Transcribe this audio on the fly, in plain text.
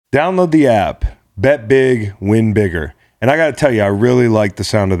Download the app. Bet big, win bigger. And I got to tell you, I really like the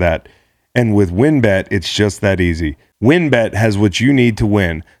sound of that. And with WinBet, it's just that easy. WinBet has what you need to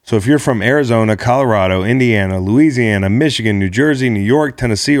win. So if you're from Arizona, Colorado, Indiana, Louisiana, Michigan, New Jersey, New York,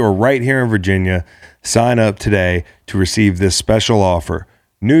 Tennessee, or right here in Virginia, sign up today to receive this special offer.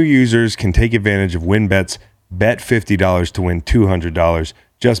 New users can take advantage of WinBet's bet $50 to win $200.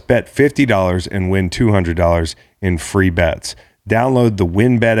 Just bet $50 and win $200 in free bets. Download the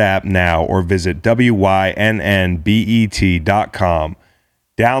WinBet app now or visit wynnbet.com.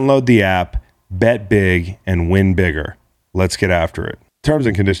 Download the app, bet big, and win bigger. Let's get after it. Terms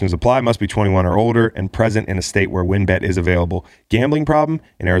and conditions apply. Must be 21 or older and present in a state where WinBet is available. Gambling problem?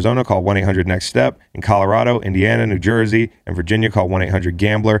 In Arizona, call 1-800-NEXT-STEP. In Colorado, Indiana, New Jersey, and Virginia, call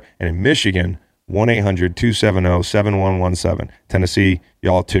 1-800-GAMBLER. And in Michigan, 1-800-270-7117. Tennessee,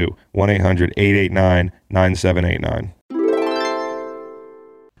 y'all too. 1-800-889-9789.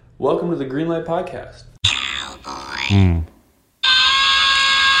 Welcome to the Greenlight Podcast. Cowboy.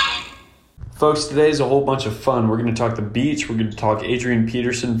 Folks, today is a whole bunch of fun. We're going to talk the beach. We're going to talk Adrian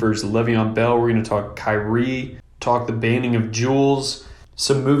Peterson versus Le'Veon Bell. We're going to talk Kyrie, talk the banning of Jules,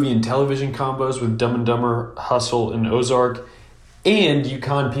 some movie and television combos with Dumb and Dumber, Hustle, and Ozark, and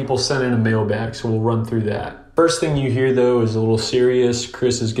UConn people sent in a mailbag, so we'll run through that. First thing you hear, though, is a little serious.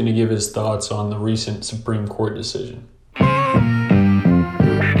 Chris is going to give his thoughts on the recent Supreme Court decision.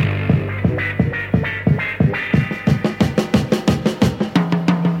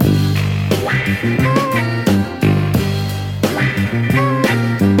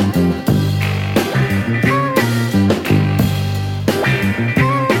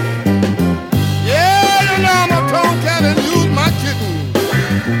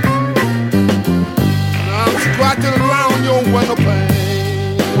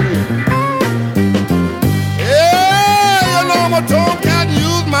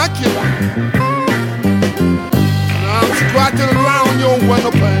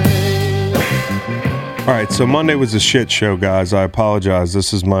 All right, so Monday was a shit show, guys. I apologize.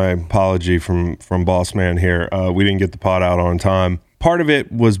 This is my apology from Boss Man here. We didn't get the pod out on time. Part of it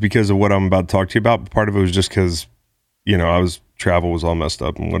was because of what I'm about to talk to you about, but part of it was just because, travel was all messed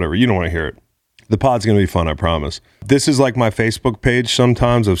up and whatever. You don't want to hear it. The pod's going to be fun, I promise. This is like my Facebook page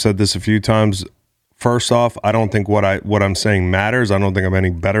sometimes. I've said this a few times. First off, I don't think what I'm saying matters. I don't think I'm any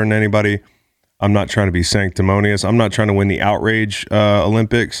better than anybody. I'm not trying to be sanctimonious. I'm not trying to win the outrage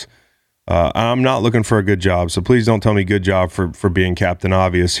Olympics. I'm not looking for a good job, so please don't tell me good job for being Captain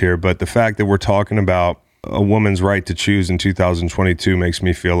Obvious here. But the fact that we're talking about a woman's right to choose in 2022 makes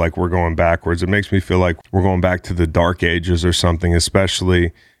me feel like we're going backwards. It makes me feel like we're going back to the dark ages or something,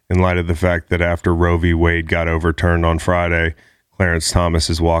 especially in light of the fact that after Roe v. Wade got overturned on Friday, Clarence Thomas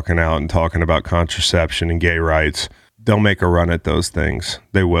is walking out and talking about contraception and gay rights. They'll make a run at those things.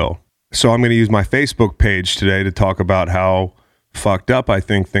 They will. So I'm going to use my Facebook page today to talk about how fucked up I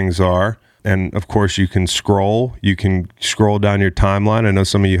think things are. And of course you can scroll down your timeline. I know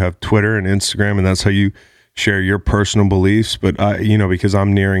some of you have Twitter and Instagram, and that's how you share your personal beliefs. But because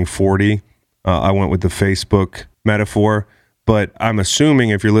I'm nearing 40, I went with the Facebook metaphor. But I'm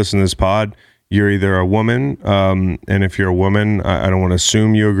assuming if you're listening to this pod, you're either a woman, and if you're a woman, I don't want to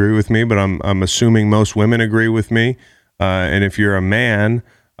assume you agree with me, but I'm assuming most women agree with me. And if you're a man,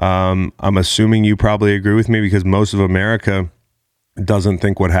 I'm assuming you probably agree with me, because most of America doesn't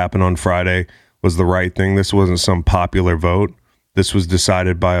think what happened on Friday was the right thing. This wasn't some popular vote. This was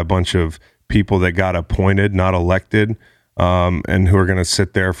decided by a bunch of people that got appointed, not elected, and who are going to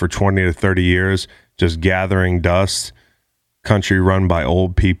sit there for 20 to 30 years just gathering dust. Country run by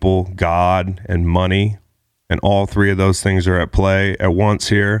old people, God, and money. And all three of those things are at play at once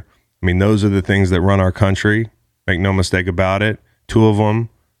here. I mean, those are the things that run our country. Make no mistake about it. Two of them,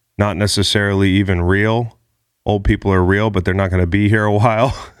 not necessarily even real. Old people are real, but they're not going to be here a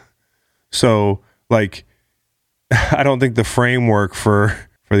while. So, I don't think the framework for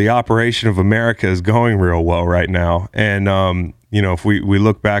the operation of America is going real well right now. And, if we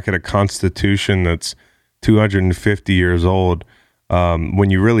look back at a constitution that's 250 years old, when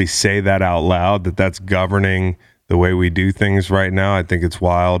you really say that out loud, that's governing the way we do things right now, I think it's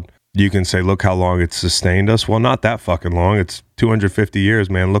wild. You can say, look how long it's sustained us. Well, not that fucking long. It's 250 years,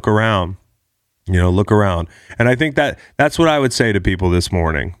 man. Look around. Look around. And I think that's what I would say to people this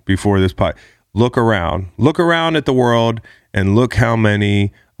morning before this pod. Look around at the world and look how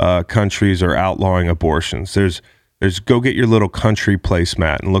many countries are outlawing abortions. There's go get your little country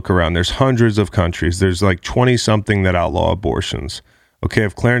placemat and look around. There's hundreds of countries. There's like 20 something that outlaw abortions. Okay.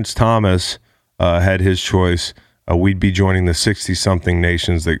 If Clarence Thomas had his choice, we'd be joining the 60 something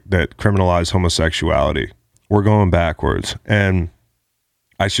nations that criminalize homosexuality. We're going backwards. And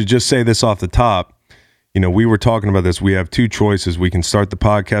I should just say this off the top. We were talking about this. We have two choices. We can start the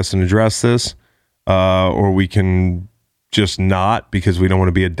podcast and address this, or we can just not, because we don't want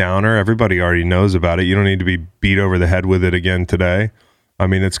to be a downer. Everybody already knows about it. You don't need to be beat over the head with it again today. I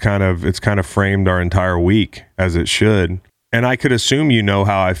mean, it's kind of framed our entire week, as it should. And I could assume you know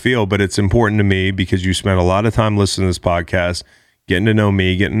how I feel, but it's important to me because you spent a lot of time listening to this podcast, getting to know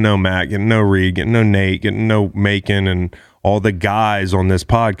me, getting to know Matt, getting to know Reed, getting to know Nate, getting to know Macon and all the guys on this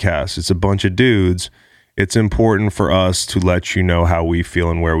podcast. It's a bunch of dudes. It's important for us to let you know how we feel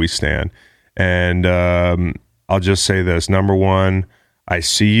and where we stand. And I'll just say this. Number one, I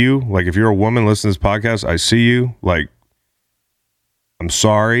see you. Like, if you're a woman listening to this podcast, I see you. Like, I'm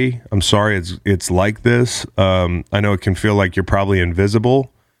sorry. It's like this. I know it can feel like you're probably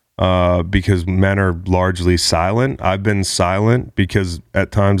invisible because men are largely silent. I've been silent because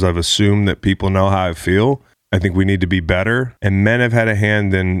at times I've assumed that people know how I feel. I think we need to be better. And men have had a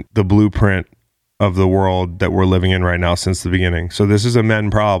hand in the blueprint of the world that we're living in right now since the beginning. So this is a men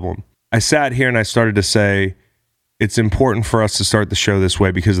problem. I sat here and I started to say, it's important for us to start the show this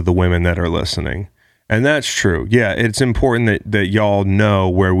way because of the women that are listening. And that's true. Yeah, it's important that y'all know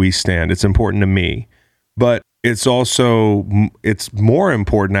where we stand. It's important to me. But it's more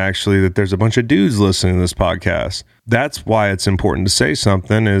important, actually, that there's a bunch of dudes listening to this podcast. That's why it's important to say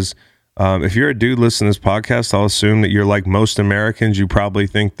something is, if you're a dude listening to this podcast, I'll assume that you're like most Americans. You probably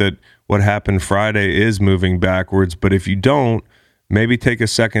think that what happened Friday is moving backwards. But if you don't, maybe take a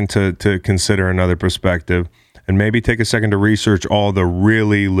second to consider another perspective. And maybe take a second to research all the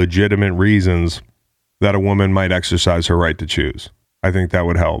really legitimate reasons that a woman might exercise her right to choose. I think that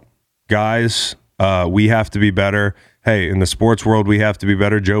would help. Guys, we have to be better. Hey, in the sports world, we have to be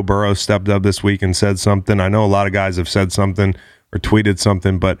better. Joe Burrow stepped up this week and said something. I know a lot of guys have said something or tweeted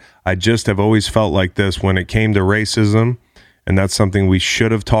something, but I just have always felt like this when it came to racism, and that's something we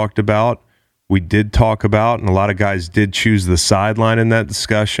should have talked about. We did talk about, and a lot of guys did choose the sideline in that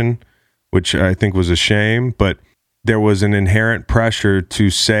discussion, which I think was a shame, but there was an inherent pressure to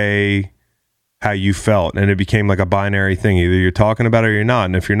say how you felt, and it became like a binary thing. Either you're talking about it or you're not,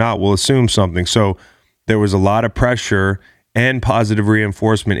 and if you're not, we'll assume something. So there was a lot of pressure and positive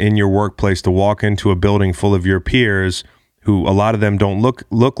reinforcement in your workplace to walk into a building full of your peers who a lot of them don't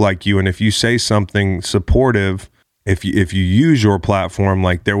look like you, and if you say something supportive, if you use your platform,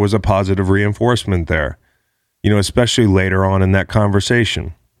 like, there was a positive reinforcement there, especially later on in that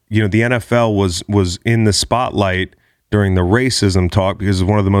conversation. The NFL was in the spotlight during the racism talk because it's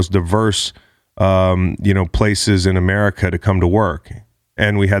one of the most diverse places in America to come to work.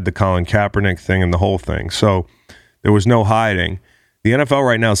 And we had the Colin Kaepernick thing and the whole thing. So there was no hiding. The NFL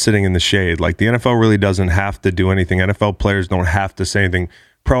right now is sitting in the shade. Like, the NFL really doesn't have to do anything. NFL players don't have to say anything.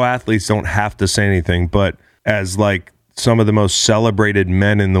 Pro athletes don't have to say anything. But as like some of the most celebrated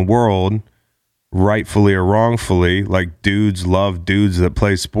men in the world, rightfully or wrongfully, like, dudes love dudes that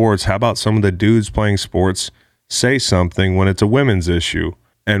play sports. How about some of the dudes playing sports say something when it's a women's issue?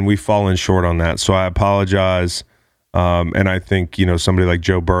 And we've fallen short on that. So I apologize. And I think, somebody like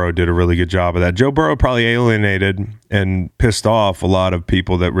Joe Burrow did a really good job of that. Joe Burrow probably alienated and pissed off a lot of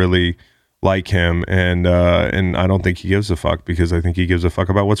people that really like him. And I don't think he gives a fuck, because I think he gives a fuck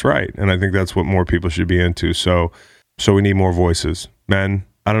about what's right. And I think that's what more people should be into. So we need more voices. Men,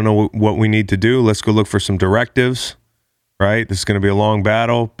 I don't know what we need to do. Let's go look for some directives, right? This is going to be a long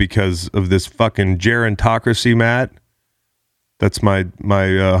battle because of this fucking gerontocracy, Matt. That's my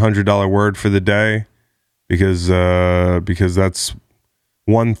 $100 word for the day, because that's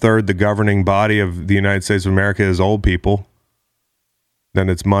 1/3 the governing body of the United States of America is old people. Then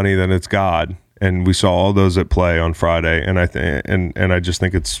it's money, then it's God, and we saw all those at play on Friday. And I just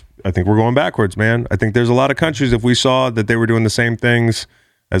think I think we're going backwards, man. I think there's a lot of countries, if we saw that they were doing the same things,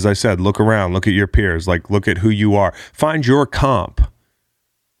 as I said, look around, look at your peers, like, look at who you are, find your comp.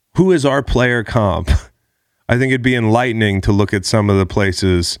 Who is our player comp? I think it'd be enlightening to look at some of the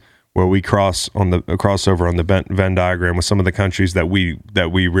places where we cross over on the Venn diagram with some of the countries that we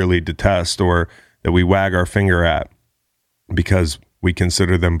really detest, or that we wag our finger at because we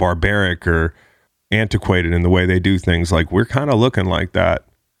consider them barbaric or antiquated in the way they do things. Like, we're kind of looking like that.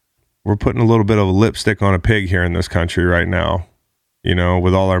 We're putting a little bit of a lipstick on a pig here in this country right now,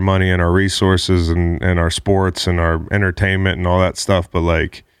 with all our money and our resources and our sports and our entertainment and all that stuff. But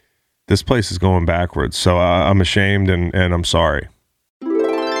like, this place is going backwards. So I'm ashamed and I'm sorry.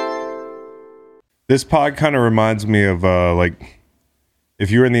 This pod kind of reminds me of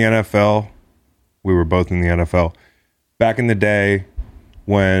if you were in the NFL, we were both in the NFL, back in the day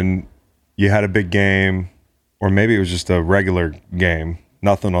when you had a big game, or maybe it was just a regular game,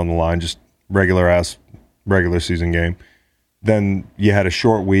 nothing on the line, just regular season game. then you had a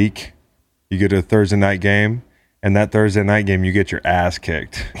short week. You get a Thursday night game, and that Thursday night game, you get your ass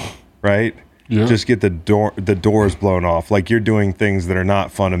kicked, right? Yeah. Just get the doors blown off. Like you're doing things that are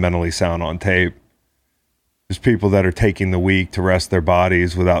not fundamentally sound on tape. There's people that are taking the week to rest their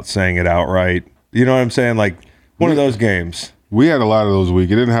bodies without saying it outright. You know what I'm saying? Like one of those games. We had a lot of those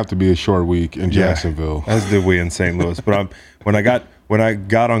weeks. It didn't have to be a short week in Jacksonville. As did we in St. Louis. But when I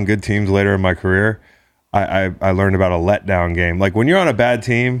got on good teams later in my career, I learned about a letdown game. Like when you're on a bad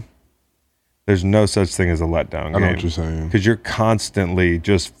team, there's no such thing as a letdown game. I know what you're saying. Because you're constantly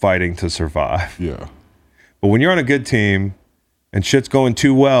just fighting to survive. Yeah. But when you're on a good team and shit's going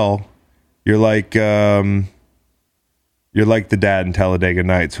too well, you're like the dad in Talladega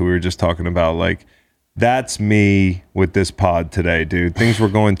Nights who we were just talking about. Like, that's me with this pod today, dude. Things were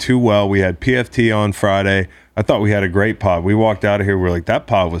going too well. We had PFT on Friday. I thought we had a great pod. We walked out of here. We were like, that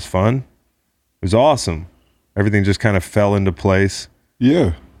pod was fun. It was awesome. Everything just kind of fell into place.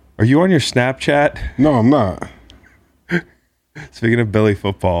 Yeah. Are you on your Snapchat? No, I'm not. Speaking of Billy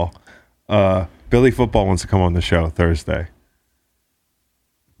Football, Billy Football wants to come on the show Thursday.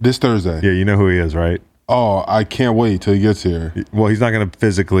 This Thursday? Yeah, you know who he is, right? Oh, I can't wait till he gets here. Well, he's not going to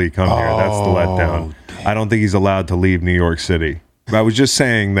physically come here. That's the letdown. Damn. I don't think he's allowed to leave New York City. I was just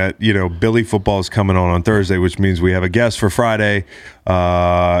saying that, Billy Football is coming on Thursday, which means we have a guest for Friday,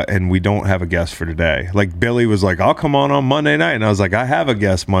 and we don't have a guest for today. Like, Billy was like, I'll come on Monday night. And I was like, I have a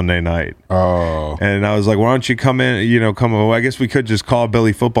guest Monday night. Oh. And I was like, why don't you come in, come over. I guess we could just call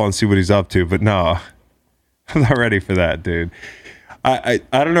Billy Football and see what he's up to. But no, I'm not ready for that, dude. I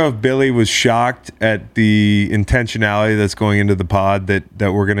don't know if Billy was shocked at the intentionality that's going into the pod that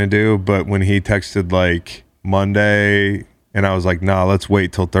we're going to do. But when he texted, like, Monday... And I was like, nah, let's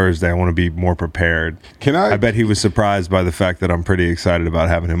wait till Thursday. I want to be more prepared. I bet he was surprised by the fact that I'm pretty excited about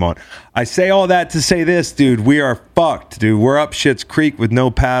having him on. I say all that to say this, dude. We are fucked, dude. We're up Schitt's Creek with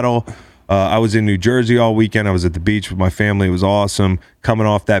no paddle. I was in New Jersey all weekend. I was at the beach with my family. It was awesome. Coming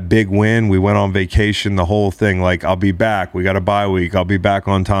off that big win, we went on vacation, the whole thing. Like, I'll be back. We got a bye week. I'll be back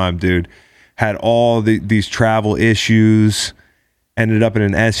on time, dude. Had all these travel issues. Ended up in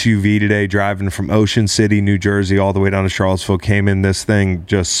an SUV today, driving from Ocean City, New Jersey, all the way down to Charlottesville. Came in this thing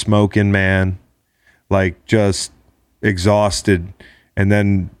just smoking, man. Like, just exhausted. And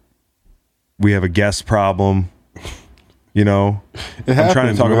then we have a guest problem. I'm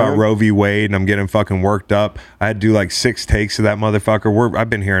trying to talk about Roe v. Wade, and I'm getting fucking worked up. I had to do like 6 takes of that motherfucker. I've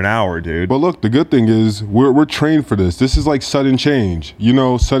been here an hour, dude. But look, the good thing is we're trained for this. This is like sudden change.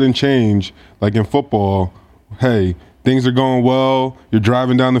 Sudden change, like in football, hey, things are going well, you're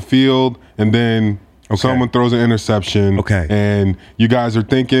driving down the field, and then someone throws an interception. Okay. And you guys are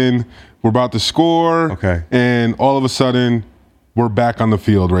thinking, we're about to score. Okay. And all of a sudden, we're back on the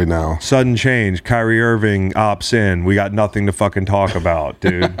field right now. Sudden change. Kyrie Irving opts in. We got nothing to fucking talk about,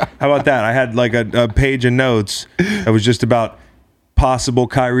 dude. How about that? I had like a page of notes that was just about possible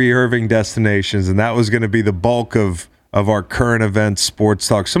Kyrie Irving destinations, and that was going to be the bulk of our current events sports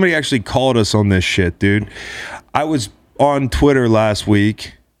talk. Somebody actually called us on this shit, dude. I was on Twitter last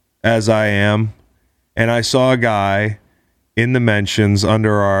week, as I am, and I saw a guy in the mentions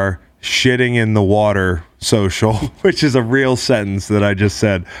under our shitting in the water social, which is a real sentence that I just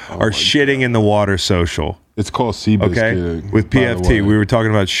said, our shitting in the water social. It's called Seabiscuit. Okay, with PFT. We were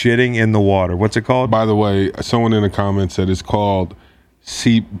talking about shitting in the water. What's it called? By the way, someone in the comments said it's called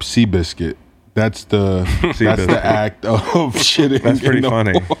Seabiscuit. That's the act of shitting. That's pretty in the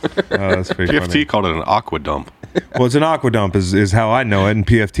funny. water. That's pretty PFT funny. called it an aqua dump. Well, it's an aqua dump is how I know it, and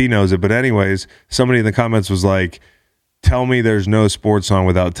PFT knows it. But anyways, somebody in the comments was like, tell me there's no sports on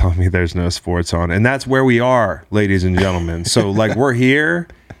without telling me there's no sports on. And that's where we are, ladies and gentlemen. So, like, we're here.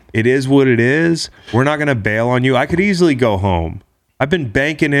 It is what it is. We're not going to bail on you. I could easily go home. I've been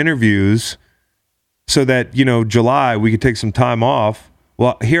banking interviews so that, July, we could take some time off.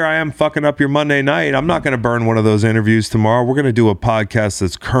 Well, here I am fucking up your Monday night. I'm not going to burn one of those interviews tomorrow. We're going to do a podcast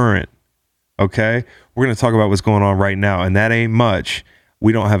that's current, okay? We're going to talk about what's going on right now, and that ain't much.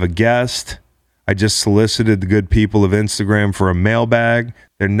 We don't have a guest. I just solicited the good people of Instagram for a mailbag.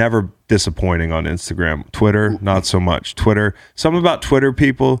 They're never disappointing on Instagram. Twitter, not so much. Twitter, something about Twitter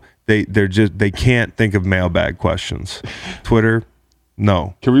people, they can't think of mailbag questions. Twitter,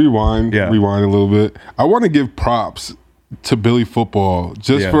 no. Can we rewind? Yeah. Rewind a little bit. I want to give props to Billy Football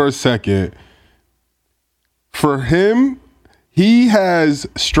just for a second. For him, he has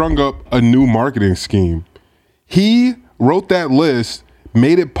strung up a new marketing scheme. He wrote that list,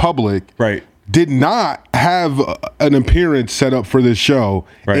 made it public, right, did not have an appearance set up for this show,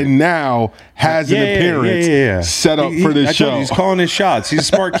 and now has an appearance set up for this show. He's calling his shots. He's a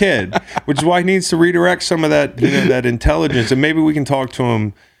smart kid, which is why he needs to redirect some of that, that intelligence. And maybe we can talk to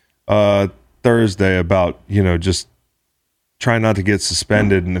him Thursday about, just trying not to get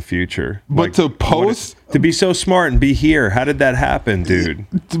suspended in the future. But to post... To be so smart and be here. How did that happen, dude?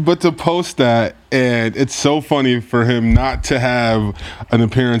 But to post that, and it's so funny for him not to have an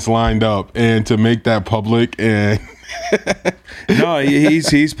appearance lined up and to make that public. And no,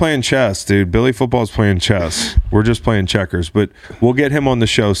 he's playing chess, dude. Billy Football's playing chess. We're just playing checkers. But we'll get him on the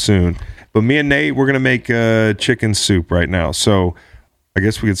show soon. But me and Nate, we're going to make chicken soup right now. So I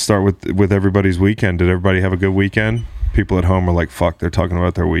guess we could start with everybody's weekend. Did everybody have a good weekend? People at home are like, fuck, they're talking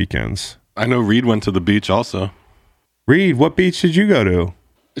about their weekends. I know Reed went to the beach also. Reed, what beach did you go to?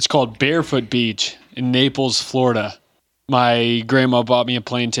 It's called Barefoot Beach in Naples, Florida. My grandma bought me a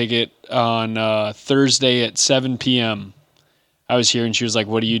plane ticket on Thursday at 7 p.m. I was here and she was like,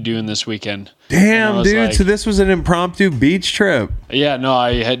 what are you doing this weekend? Damn, dude. Like, so this was an impromptu beach trip. Yeah, no,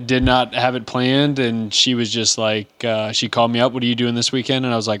 I did not have it planned. And she was just like, she called me up. What are you doing this weekend?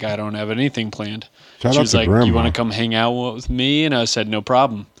 And I was like, I don't have anything planned. She was like, Grandma. You want to come hang out with me? And I said, no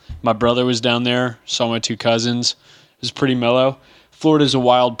problem. My brother was down there, saw my two cousins. It was pretty mellow. Florida's a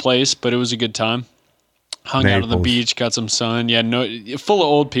wild place, but it was a good time. Hung out on the beach, got some sun. Yeah, full of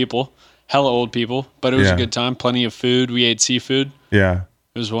old people, hella old people, but it was a good time. Plenty of food. We ate seafood. Yeah.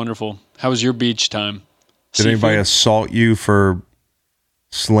 It was wonderful. How was your beach time? Did anybody assault you for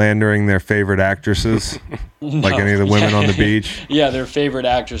slandering their favorite actresses? Like any of the women on the beach? Yeah, their favorite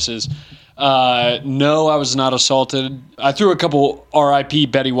actresses. No, I was not assaulted. I threw a couple R.I.P.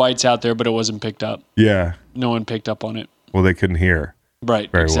 Betty Whites out there, but it wasn't picked up. Yeah. No one picked up on it. Well, they couldn't hear. Right,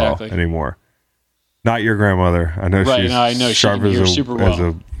 very exactly. well anymore. Not your grandmother. I know she's sharp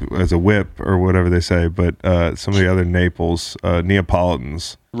as a whip or whatever they say, but some of the other Naples,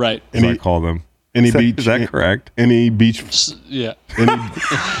 Neapolitans. Right. As I call them. Any beach. Is that correct? Any beach. Yeah.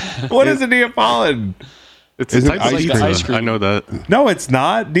 What is a Neapolitan? It's a type of ice cream. I know that. No, it's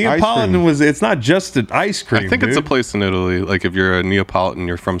not. Neapolitan it's not just an ice cream. I think it's a place in Italy. Like if you're a Neapolitan,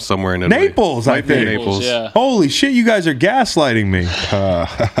 you're from somewhere in Italy. Naples, I think. Naples. Yeah. Holy shit, you guys are gaslighting me.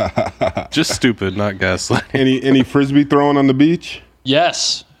 Just stupid, not gaslighting. Any frisbee throwing on the beach?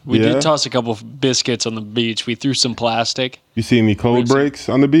 Yes. We did toss a couple of biscuits on the beach. We threw some plastic. You see any code breaks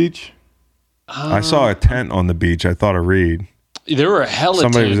on the beach? I saw a tent on the beach. I thought of Reed. There were hella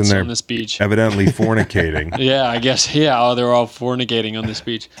Somebody was in there on this beach. Evidently fornicating. Yeah, I guess. Yeah, they were all fornicating on this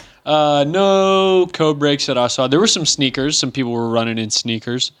beach. No code breaks that I saw. There were some sneakers. Some people were running in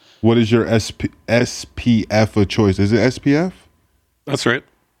sneakers. What is your SPF of choice? Is it SPF? That's right.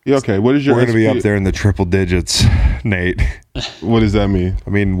 Yeah, okay. What is your We're going to be up there in the triple digits, Nate. What does that mean? I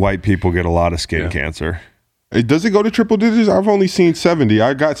mean, white people get a lot of skin cancer. Does it go to triple digits? I've only seen 70.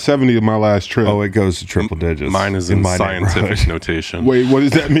 I got 70 in my last trip. Oh, it goes to triple digits. Mine is in scientific notation. Wait, what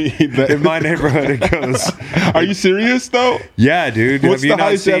does that mean? In my neighborhood, it goes. Are you serious, though? Yeah, dude. What's the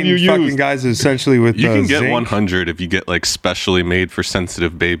highest have you fucking used? guys essentially with You can get zinc, 100 if you get like specially made for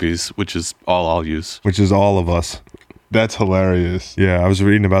sensitive babies, which is all I'll use. which is all of us. That's hilarious. Yeah, I was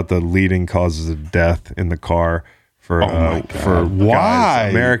reading about the leading causes of death in the car for Why?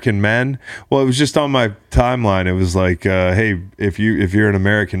 guys, American men. Well, it was just on my timeline. It was like, hey, if you're an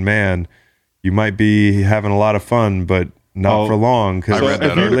American man, you might be having a lot of fun, but not for long, because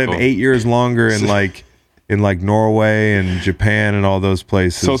if you live 8 years longer in like Norway and Japan and all those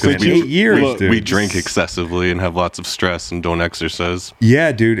places. So in 8 years, dude. We drink excessively and have lots of stress and don't exercise.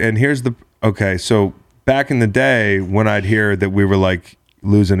 Yeah, dude. And here's so back in the day when I'd hear that we were like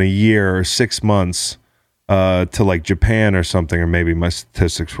losing a year or 6 months to like Japan or something, or maybe my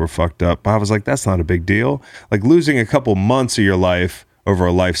statistics were fucked up, I was like, that's not a big deal. Like losing a couple months of your life over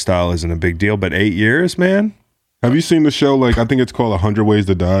a lifestyle isn't a big deal, but 8 years, man. Have you seen the show? Like, I think it's called 100 Ways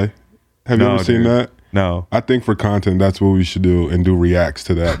to Die. Have you ever seen that? No. I think for content, that's what we should do and do reacts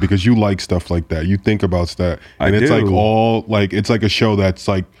to that, because you like stuff like that. You think about stuff. And it's like it's like a show that's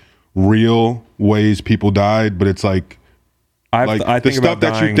like real ways people died, but it's like, I think the stuff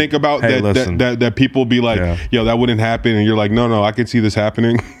that you think about that people be like, yo, that wouldn't happen. And you're like, no, I can see this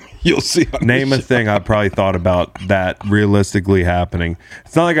happening. You'll see. Name a thing I probably thought about that realistically happening.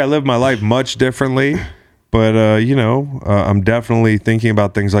 It's not like I live my life much differently, but, I'm definitely thinking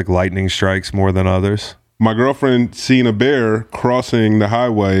about things like lightning strikes more than others. My girlfriend seen a bear crossing the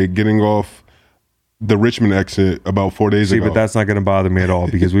highway, getting off the Richmond exit about 4 days ago. But that's not going to bother me at all,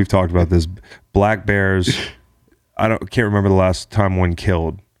 because we've talked about this. Black bears... can't remember the last time one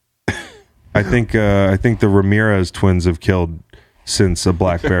killed. I think the Ramirez twins have killed since a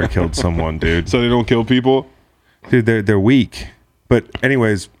black bear killed someone, dude. So they don't kill people? Dude, they're weak. But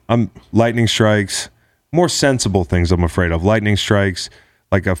anyways, lightning strikes, more sensible things I'm afraid of. Lightning strikes,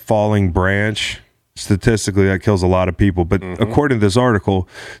 like a falling branch. Statistically, that kills a lot of people. But according to this article,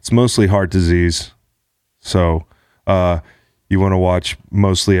 it's mostly heart disease. So you want to watch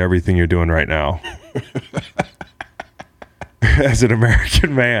mostly everything you're doing right now. As an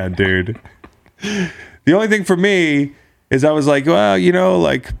American man, dude. The only thing for me is I was like, well,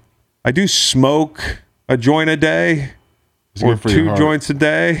 like I do smoke a joint a day or 2 joints a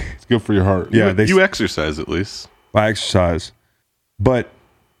day. It's good for your heart. Yeah, you exercise at least. I exercise. But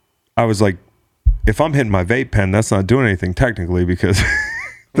I was like, if I'm hitting my vape pen, that's not doing anything technically because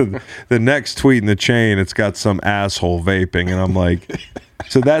the next tweet in the chain, it's got some asshole vaping. And I'm like,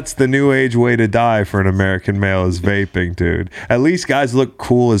 so that's the new age way to die for an American male is vaping, dude. At least guys look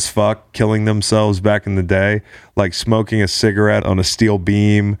cool as fuck killing themselves back in the day, like smoking a cigarette on a steel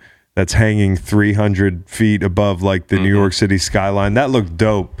beam that's hanging 300 feet above like the New York City skyline. That looked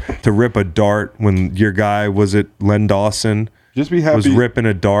dope. To rip a dart when your guy, was it Len Dawson? Just be happy. Was ripping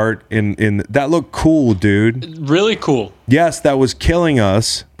a dart in that looked cool, dude. Really cool. Yes, that was killing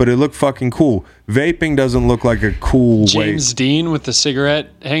us, but it looked fucking cool. Vaping doesn't look like a cool James Dean with the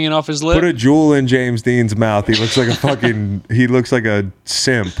cigarette hanging off his lip. Put a jewel in James Dean's mouth. He looks like a fucking he looks like a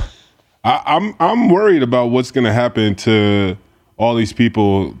simp. I'm worried about what's gonna happen to all these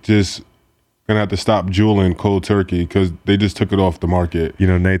people just gonna have to stop Juuling cold turkey because they just took it off the market.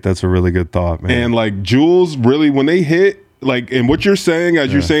 Nate, that's a really good thought, man. And like Juuls really, when they hit, like, and what you're saying,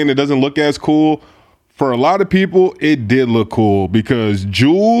 as you're saying, it doesn't look as cool. For a lot of people, it did look cool because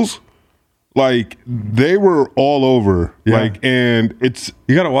Juuls, like, they were all over. Yeah. Like, and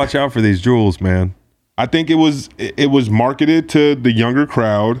you got to watch out for these Juuls, man. I think it was marketed to the younger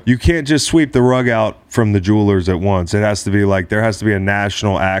crowd. You can't just sweep the rug out from the jewelers at once. It has to be like there has to be a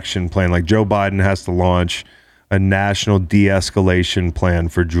national action plan. Like Joe Biden has to launch a national de-escalation plan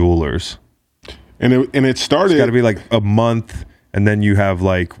for jewelers. And it started. It's got to be like a month, and then you have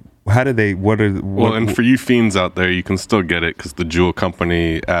like, how do they? And for you fiends out there, you can still get it because the jewel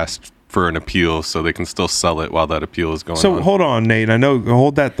company asked for an appeal, so they can still sell it while that appeal is going on. So hold on, Nate. I know.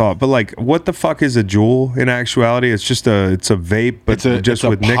 Hold that thought. But like, what the fuck is a jewel in actuality? It's just a vape, but just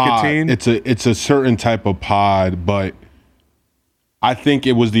with nicotine. It's a certain type of pod, but I think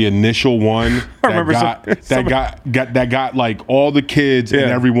it was the initial one that got like all the kids and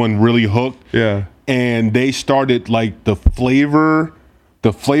everyone really hooked. Yeah. And they started like the flavor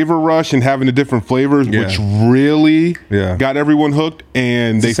rush and having the different flavors, which really got everyone hooked.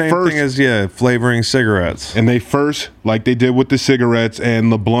 And the same thing as flavoring cigarettes. And they first, like they did with the cigarettes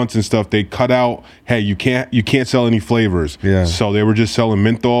and the blunts and stuff, they cut out, hey, you can't sell any flavors. Yeah. So they were just selling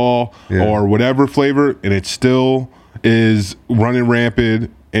menthol or whatever flavor, and it still is running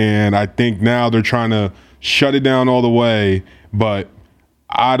rampant. And I think now they're trying to shut it down all the way, but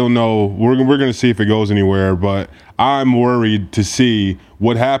I don't know. We're going to see if it goes anywhere, but I'm worried to see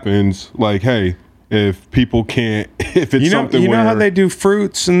what happens. Like, hey, if people can't, if it's something where... You know how they do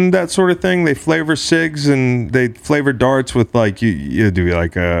fruits and that sort of thing? They flavor cigs and they flavor darts with like, you do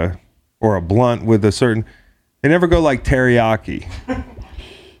like a blunt with a certain... They never go like teriyaki.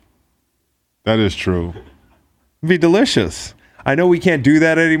 That is true. It'd be delicious. I know we can't do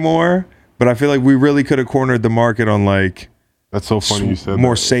that anymore, but I feel like we really could have cornered the market on like... That's so funny you said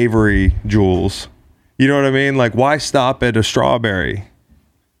more that. Savory jewels. You know what I mean? Like, why stop at a strawberry?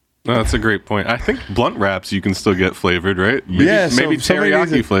 No, that's a great point. I think blunt wraps you can still get flavored, right? Maybe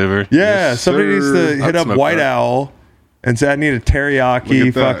teriyaki flavor. Yeah, yes, somebody needs to hit up White Owl and say, I need a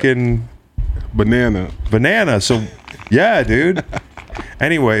teriyaki fucking... Banana. So, yeah, dude.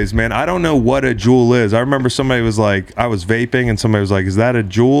 Anyways, man, I don't know what a jewel is. I remember somebody was like, I was vaping and somebody was like, is that a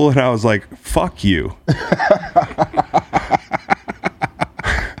jewel? And I was like, fuck you.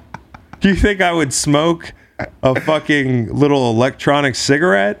 You think I would smoke a fucking little electronic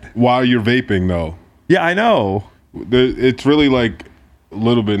cigarette? While you're vaping, though. Yeah, I know. It's really like a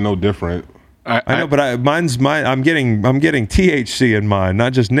little bit no different. I know, but I'm getting THC in mine,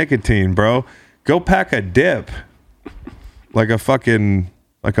 not just nicotine, bro. Go pack a dip. Like a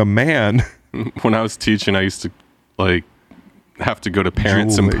man. When I was teaching, I used to like have to go to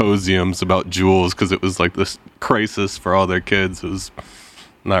parent symposiums about jewels because it was like this crisis for all their kids. It was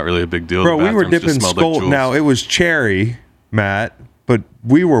not really a big deal. Bro, we were dipping skull. Like now, it was cherry, Matt, but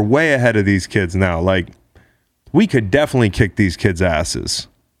we were way ahead of these kids now. Like, we could definitely kick these kids' asses.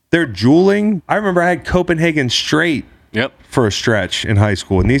 They're jeweling. I remember I had Copenhagen Straight for a stretch in high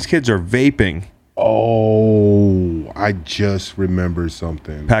school, and these kids are vaping. Oh, I just remembered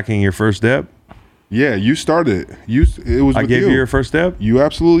something. Packing your first dip? Yeah, you started. It was. I with gave you your first dip? You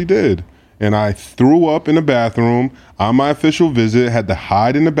absolutely did. And I threw up in the bathroom on my official visit. Had to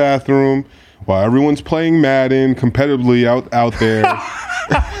hide in the bathroom while everyone's playing Madden competitively out there,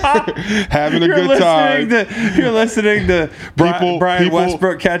 having a good time. You're listening to Brian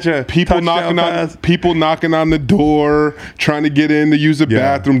Westbrook catch a touchdown pass. People knocking on the door, trying to get in to use the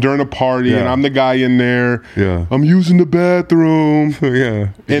bathroom during a party, and I'm the guy in there. Yeah, I'm using the bathroom. Yeah,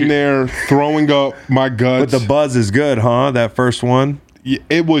 in there throwing up my guts. But the buzz is good, huh? That first one.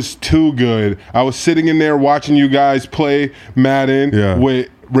 It was too good. I was sitting in there watching you guys play Madden with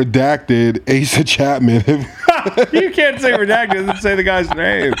redacted Asa Chapman. You can't say redacted. Doesn't say the guy's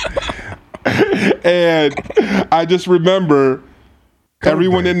name. And I just remember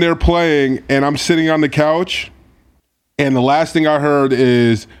everyone in there playing, and I'm sitting on the couch, and the last thing I heard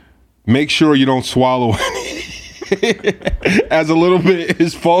is, make sure you don't swallow any. As a little bit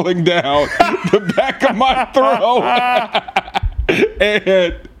is falling down the back of my throat.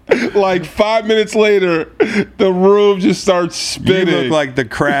 And like 5 minutes later, the room just starts spinning. You look like the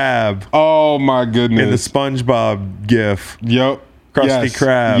crab. Oh my goodness. In the SpongeBob gif. Yep. Krusty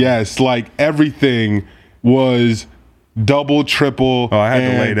Krab. Yes, like everything was double, triple. Oh, I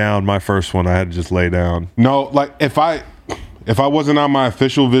had to lay down. My first one, I had to just lay down. No, like if I wasn't on my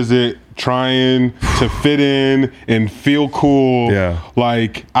official visit trying to fit in and feel cool,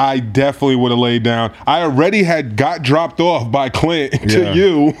 like I definitely would have laid down. I already got dropped off by Clint to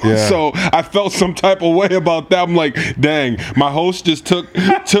you, so I felt some type of way about that. I'm like, dang, my host just took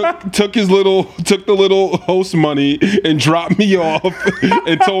the little host money and dropped me off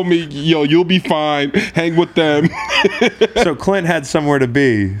and told me, yo, you'll be fine, hang with them. So Clint had somewhere to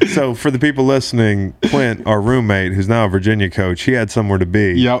be. So for the people listening, Clint, our roommate, who's now a Virginia coach, he had somewhere to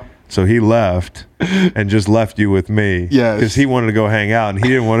be. Yep. So he left and just left you with me. Yes. Because he wanted to go hang out and he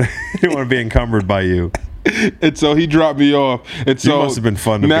didn't want to be encumbered by you. And so he dropped me off. And so you must have been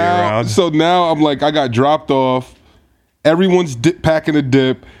fun to be around. So now I'm like, I got dropped off. Everyone's packing a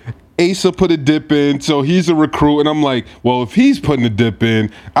dip. Asa put a dip in, so he's a recruit. And I'm like, well, if he's putting a dip in,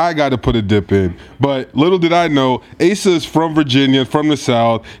 I got to put a dip in. But little did I know, Asa is from Virginia, from the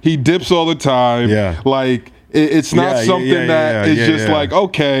South. He dips all the time. Yeah. Like, it's not something that is just like,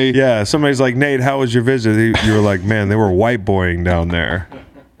 okay. Yeah, somebody's like, Nate, how was your visit? You were like, man, they were white boying down there.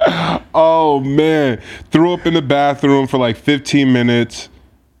 Oh, man. Threw up in the bathroom for like 15 minutes.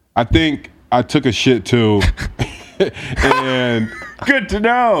 I think I took a shit too. And good to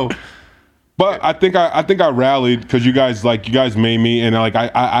know. But I think I rallied because you guys made me, and like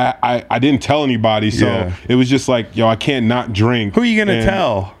I didn't tell anybody, so it was just like, yo, I can't not drink. Who are you gonna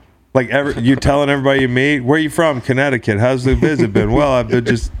tell? Like you telling everybody you meet? Where are you from? Connecticut. How's the visit been? Well, I've been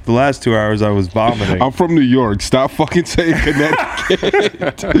just the last 2 hours I was vomiting. I'm from New York. Stop fucking saying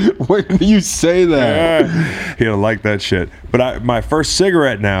Connecticut. When do you say that? He don't like that shit. But my first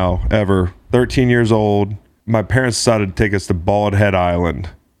cigarette now ever, 13 years old, my parents decided to take us to Bald Head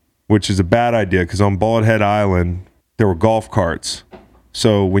Island, which is a bad idea because on Bald Head Island, there were golf carts.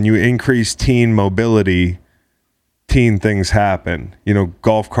 So when you increase teen mobility, teen things happen. You know,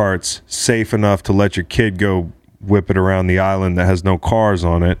 golf carts safe enough to let your kid go whip it around the island that has no cars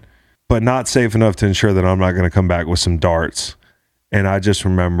on it, but not safe enough to ensure that I'm not going to come back with some darts. And I just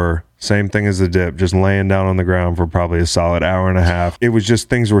remember, same thing as the dip, just laying down on the ground for probably a solid hour and a half. It was just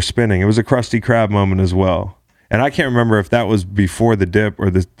things were spinning. It was a Krusty Krab moment as well. And I can't remember if that was before the dip or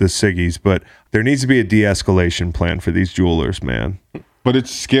the ciggies, but there needs to be a de-escalation plan for these jewelers, man. But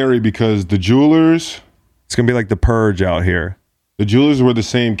it's scary because the jewelers... It's going to be like the purge out here. The jewelers were the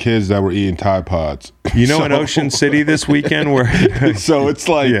same kids that were eating Tide Pods. You know, in Ocean City this weekend where... So it's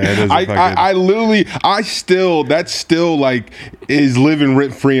like, yeah, it is that still like is living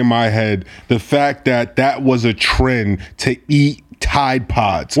rent free in my head. The fact that was a trend to eat Tide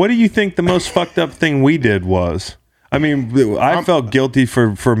Pods. What do you think the most fucked up thing we did was? I mean, I felt guilty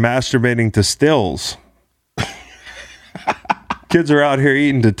for masturbating to stills. Kids are out here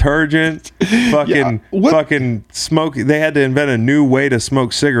eating detergent, fucking smoke. They had to invent a new way to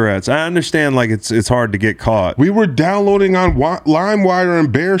smoke cigarettes. I understand, like it's hard to get caught. We were downloading on LimeWire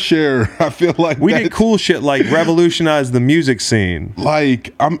and BearShare. I feel like we did cool shit like revolutionize the music scene.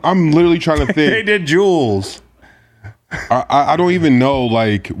 Like I'm literally trying to think. They did Jules. I don't even know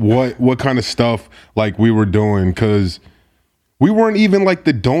like what kind of stuff like we were doing because we weren't even like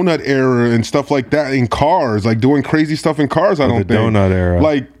the donut era and stuff like that in cars, like doing crazy stuff in cars. I don't think the donut era.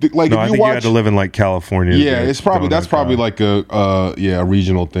 Like no, I think you had to live in like California. Yeah, it's probably like a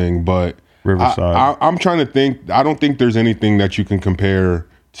regional thing. But Riverside. I'm trying to think. I don't think there's anything that you can compare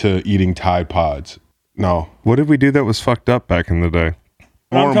to eating Tide Pods. No. What did we do that was fucked up back in the day?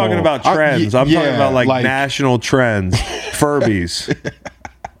 I'm talking about trends. I'm talking about like national trends. Furbies.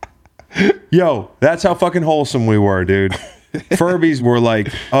 Yo, that's how fucking wholesome we were, dude. Furbies were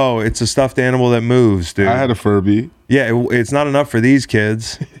like, oh, it's a stuffed animal that moves, dude. I had a Furby. Yeah, it's not enough for these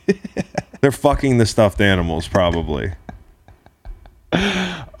kids. They're fucking the stuffed animals, probably.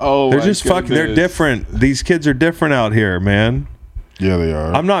 Oh, they're just fucking. They're different. These kids are different out here, man. Yeah, they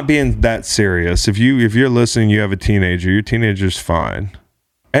are. I'm not being that serious. If you're listening, you have a teenager. Your teenager's fine.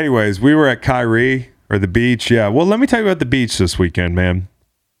 Anyways, we were at Kyrie or the beach. Yeah. Well, let me tell you about the beach this weekend, man.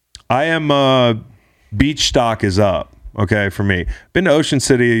 I am beach stock is up. Okay, for me. Been to Ocean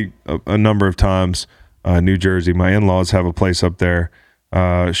City a number of times, New Jersey. My in-laws have a place up there.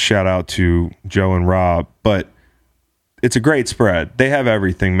 Shout out to Joe and Rob. But it's a great spread. They have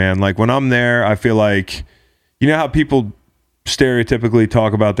everything, man. Like when I'm there, I feel like, you know how people stereotypically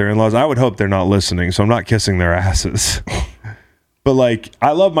talk about their in-laws? I would hope they're not listening, so I'm not kissing their asses. But like,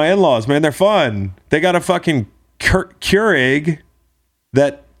 I love my in-laws, man. They're fun. They got a fucking Keurig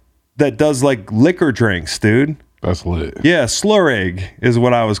that does like liquor drinks, dude. That's lit. Yeah, Slurrig is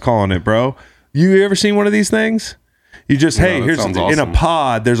what I was calling it, bro. You ever seen one of these things? You just, here's awesome. In a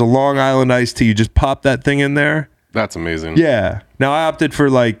pod, there's a Long Island iced tea. You just pop that thing in there. That's amazing. Yeah. Now I opted for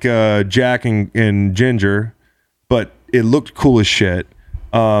like Jack and ginger, but it looked cool as shit.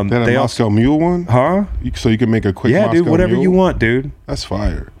 They had a Moscow Mule one? Huh? So you can make a quick Moscow dude, whatever Mule? you want, dude. That's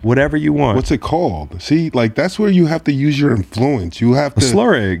fire. Whatever you want. What's it called? See, like that's where you have to use your influence. You have to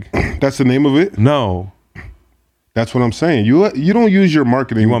Slurrig. That's the name of it? No. That's what I'm saying. You don't use your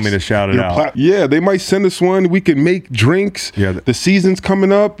marketing. You want me to shout it out? Yeah, they might send us one. We can make drinks. Yeah, the season's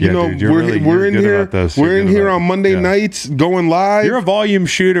coming up. You know, dude, we're in here. We're in here on Monday nights, going live. You're a volume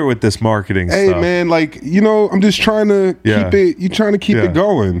shooter with this marketing stuff. Hey, man, like I'm just trying to keep it. You're trying to keep it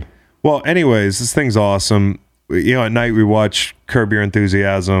going. Well, anyways, this thing's awesome. You know, at night we watch Curb Your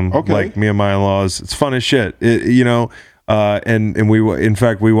Enthusiasm. Okay. Like me and my in-laws. It's fun as shit. And we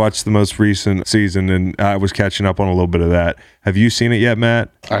watched the most recent season, and I was catching up on a little bit of that. Have you seen it yet, Matt?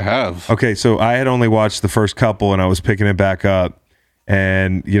 I have. Okay, so I had only watched the first couple, and I was picking it back up,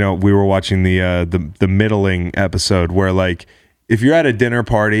 and we were watching the middling episode where, like, if you're at a dinner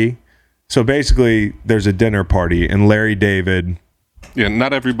party, so basically there's a dinner party, and Larry David. Yeah,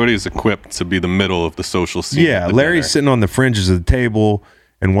 not everybody is equipped to be the middle of the social scene. Yeah, Larry's sitting on the fringes of the table,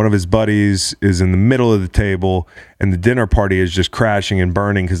 and one of his buddies is in the middle of the table, and the dinner party is just crashing and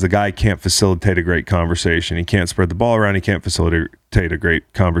burning because the guy can't facilitate a great conversation. He can't spread the ball around. He can't facilitate a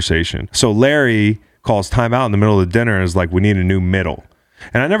great conversation. So Larry calls timeout in the middle of the dinner and is like, we need a new middle.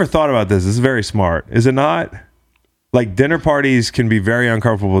 And I never thought about this. This is very smart. Is it not? Like, dinner parties can be very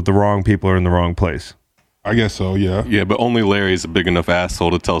uncomfortable if the wrong people are in the wrong place. I guess so, yeah. Yeah, but only Larry's a big enough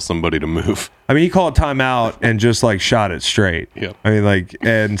asshole to tell somebody to move. I mean, he called timeout and just like shot it straight. Yeah. I mean, like,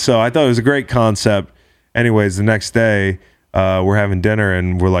 and so I thought it was a great concept. Anyways, the next day, we're having dinner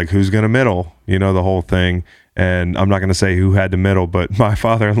and we're like, who's going to middle? You know, the whole thing. And I'm not going to say who had to middle, but my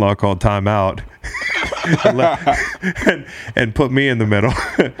father-in-law called timeout and put me in the middle.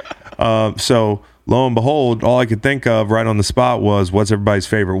 So lo and behold, all I could think of right on the spot was, what's everybody's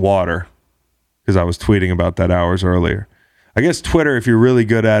favorite water? Because I was tweeting about that hours earlier. I guess Twitter, if you're really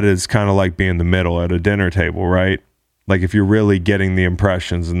good at it, is kind of like being the middle at a dinner table, right? Like if you're really getting the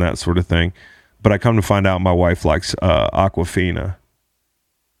impressions and that sort of thing. But I come to find out my wife likes Aquafina.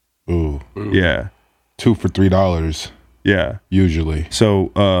 Ooh. Yeah. 2 for $3. Yeah. Usually.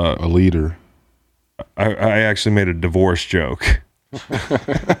 So a liter. I actually made a divorce joke.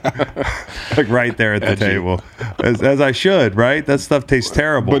 Like right there at the table, as I should, right? That stuff tastes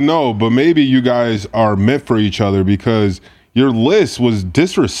terrible. But maybe you guys are meant for each other because your list was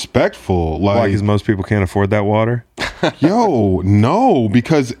disrespectful. Why? Because most people can't afford that water. Yo, no,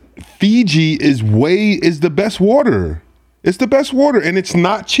 because Fiji is the best water. It's the best water, and it's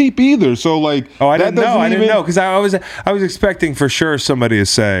not cheap either. So like, I didn't know because I was expecting for sure somebody to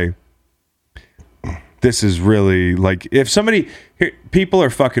say, this is really like, if somebody, people are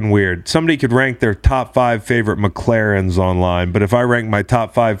fucking weird. Somebody could rank their top 5 favorite McLarens online, but if I rank my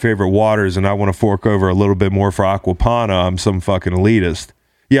top 5 favorite waters and I want to fork over a little bit more for Aquapana, I'm some fucking elitist.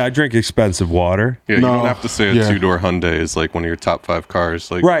 Yeah, I drink expensive water. Yeah, you don't have to say a 2-door Hyundai is like one of your top 5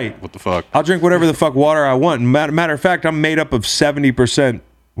 cars. Like, right. What the fuck? I'll drink whatever the fuck water I want. Matter of fact, I'm made up of 70%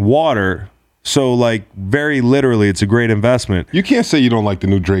 water. So, like, very literally, it's a great investment. You can't say you don't like the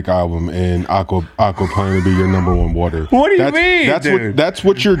new Drake album and Aquapana to be your number one water. What do you mean, that's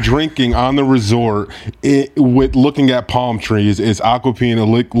what you're drinking on the resort with looking at palm trees is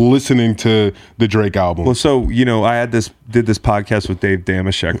Aquapina listening to the Drake album. Well, so, I did this podcast with Dave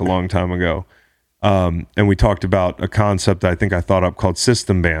Damashek a long time ago. And we talked about a concept that I think I thought up called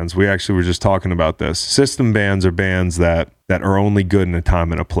system bands. We actually were just talking about this. System bands are bands that are only good in a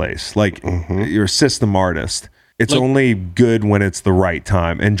time and a place. Like you're a system artist. It's only good when it's the right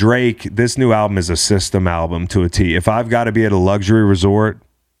time. And Drake, this new album is a system album to a T. If I've got to be at a luxury resort,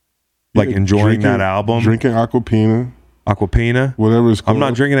 like enjoying that album. Drinking Aquapina. Aquapina? Whatever it's called. I'm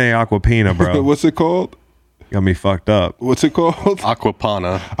not drinking any Aquapina, bro. What's it called? Got me fucked up. What's it called?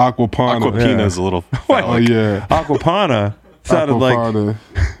 Aquapana. Aquapina is a little What? Oh, yeah. Aquapana sounded Aquapana.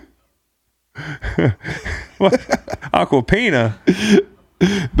 What? Aquapina?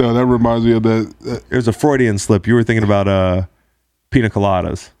 No, that reminds me of that. It was a Freudian slip. You were thinking about pina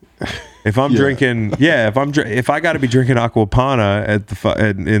coladas. If I'm drinking, if I got to be drinking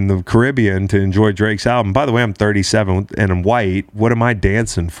Aquapana in the Caribbean to enjoy Drake's album. By the way, I'm 37 and I'm white. What am I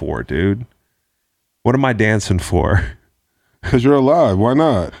dancing for, dude? What am I dancing for? Because you're alive. Why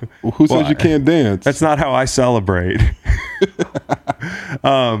not? Who says you can't dance? That's not how I celebrate.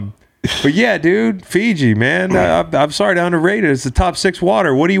 But yeah, dude, Fiji, man. I'm sorry to underrate it. It's the top 6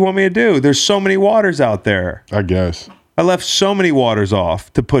 water. What do you want me to do? There's so many waters out there. I guess. I left so many waters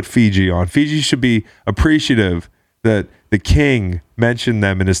off to put Fiji on. Fiji should be appreciative that the king mentioned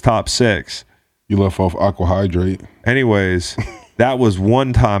them in his top 6. You left off Aquahydrate. Anyways, that was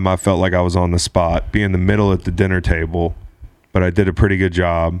one time I felt like I was on the spot, be in the middle at the dinner table, but I did a pretty good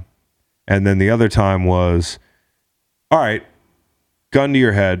job. And then the other time was, all right, gun to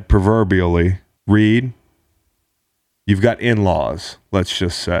your head, proverbially, Reed, you've got in-laws, let's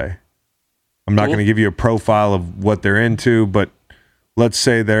just say. I'm not going to give you a profile of what they're into, but let's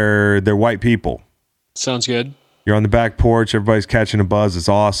say they're white people. Sounds good. You're on the back porch, everybody's catching a buzz, it's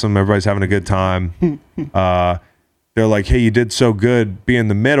awesome, everybody's having a good time. They're like, hey, you did so good, be in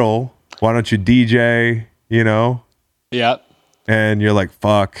the middle, why don't you DJ, you know? Yeah. And you're like,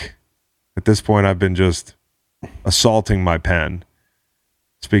 fuck. At this point, I've been just assaulting my pen.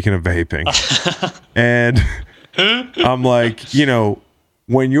 Speaking of vaping. And I'm like, you know,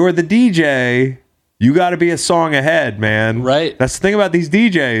 when you're the DJ, you got to be a song ahead, man. Right. That's the thing about these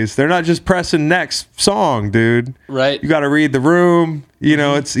DJs. They're not just pressing next song, dude. Right. You got to read the room. You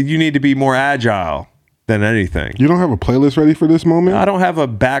know, you need to be more agile than anything. You don't have a playlist ready for this moment? I don't have a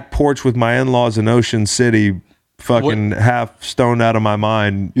back porch with my in-laws in Ocean City fucking half stoned out of my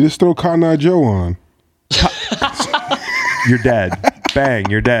mind. You just throw Cotton Eye Joe on. You're dead. Bang,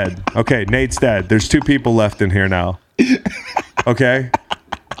 you're dead. Okay, Nate's dead. There's 2 people left in here now. Okay?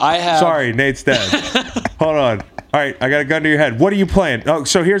 Sorry, Nate's dead. Hold on. All right, I got a gun to your head. What are you playing? Oh,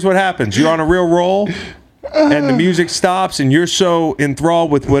 so here's what happens. You're on a real roll, and the music stops, and you're so enthralled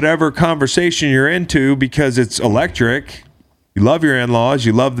with whatever conversation you're into because it's electric. You love your in-laws.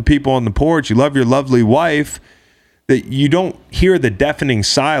 You love the people on the porch. You love your lovely wife. That you don't hear the deafening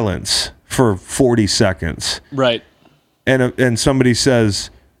silence for 40 seconds. Right. And somebody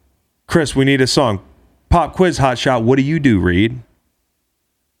says, Chris, we need a song. Pop quiz, hot shot. What do you do, Reed?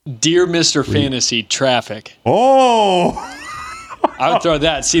 Dear Mr. Fantasy, Traffic. Oh! I would throw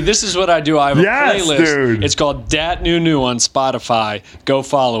that. See, this is what I do. I have a playlist. Dude. It's called Dat New on Spotify. Go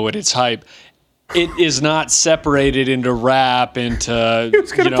follow it. It's hype. It is not separated into rap, into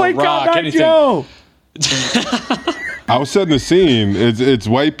rock, anything. Joe. I was setting the scene. It's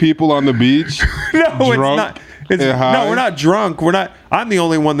white people on the beach. No, drunk, it's not. No, we're not drunk. We're not. I'm the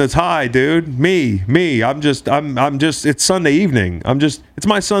only one that's high, dude. Me. I'm just. It's Sunday evening. It's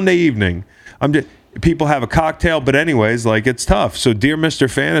my Sunday evening. People have a cocktail, but anyways, like it's tough. So, Dear Mr.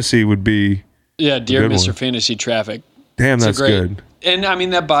 Fantasy would be. Yeah, Dear Mr. One. Fantasy, Traffic. Damn, that's good. And I mean,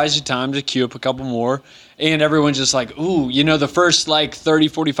 that buys you time to queue up a couple more. And everyone's just like, ooh, the first like 30,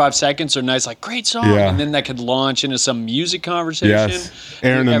 45 seconds are nice, like, great song. Yeah. And then that could launch into some music conversation. Yes.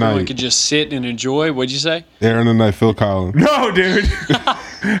 Aaron and everyone Night. could just sit and enjoy. What'd you say? Aaron and Night, Phil Collins. No, dude.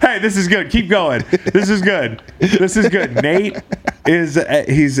 Hey, this is good. Keep going. This is good. Nate he's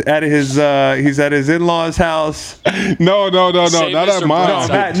at his in-laws' house. No, not at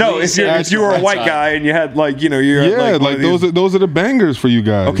mine. No, if you were a white guy and you had those are the bangers for you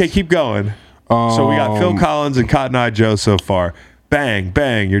guys. Okay, keep going. So we got Phil Collins and Cotton Eye Joe so far. Bang,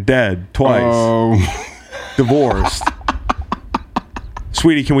 bang, you're dead twice. Divorced.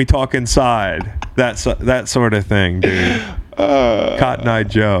 Sweetie, can we talk inside? That sort of thing, dude. Cotton Eye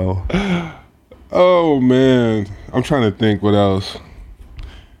Joe. Oh man, I'm trying to think what else.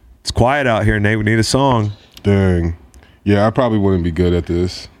 It's quiet out here, Nate. We need a song. Dang. Yeah, I probably wouldn't be good at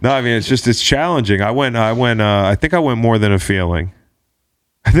this. No, I mean it's challenging. I think I went more than a feeling.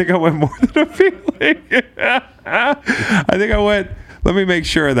 I think I went more than a feeling. I think I went. Let me make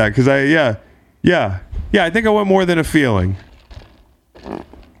sure of that because I think I went more than a feeling.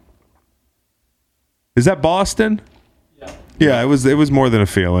 Is that Boston? Yeah, it was more than a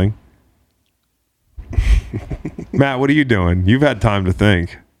feeling. Matt, what are you doing? You've had time to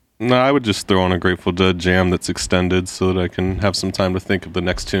think. No, I would just throw on a Grateful Dead jam that's extended so that I can have some time to think of the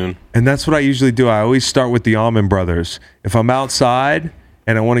next tune. And that's what I usually do. I always start with the Allman Brothers. If I'm outside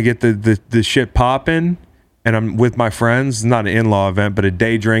and I want to get the shit popping and I'm with my friends, not an in-law event, but a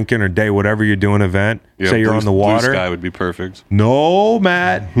day drinking or day whatever you're doing event, say you're on the water. Blue Sky would be perfect. No,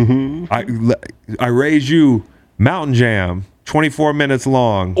 Matt. I raise you Mountain Jam. 24 minutes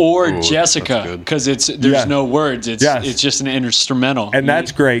long. Or Jessica, because there's no words. It's just an instrumental. And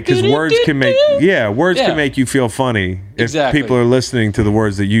that's great because words can make can make you feel funny if people are listening to the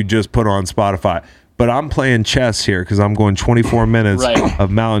words that you just put on Spotify. But I'm playing chess here because I'm going 24 minutes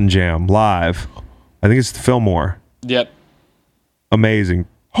of Mountain Jam live. I think it's the Fillmore. Yep. Amazing.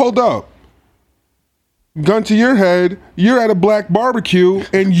 Hold up. Gun to your head, you're at a black barbecue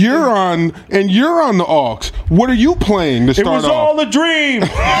and you're on the aux. What are you playing to start off? It was all a dream.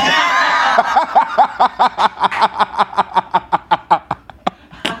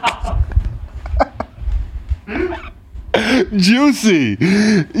 Juicy.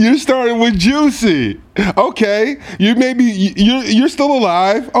 You're starting with Juicy. Okay. You're still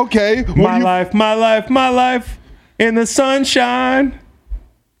alive. Okay. My life in the sunshine.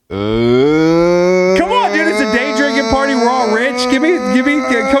 Come on, dude! It's a day drinking party. We're all rich. Give me.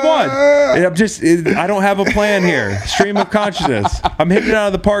 Come on! I don't have a plan here. Stream of consciousness. I'm hitting it out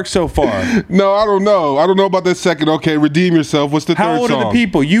of the park so far. No, I don't know. I don't know about that second. Okay, redeem yourself. What's the third song? How old are the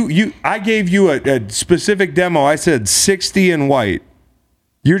people? I gave you a specific demo. I said 60 and white.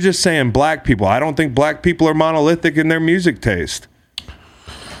 You're just saying black people. I don't think black people are monolithic in their music taste.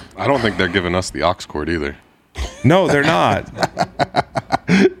 I don't think they're giving us the aux chord either. No, they're not.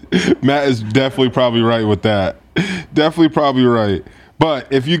 Matt is definitely probably right with that. Definitely probably right. But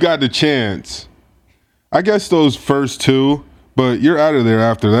if you got the chance, I guess those first two, but you're out of there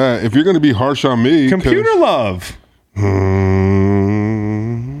after that. If you're going to be harsh on me. Computer Love.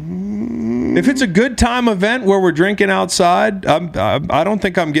 If it's a good time event where we're drinking outside, I don't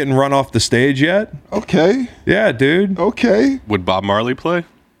think I'm getting run off the stage yet. Okay. Yeah, dude. Okay. Would Bob Marley play?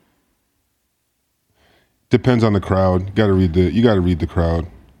 Depends on the crowd. You got to read the crowd.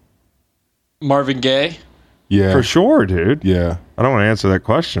 Marvin Gaye? Yeah. For sure, dude. Yeah. I don't want to answer that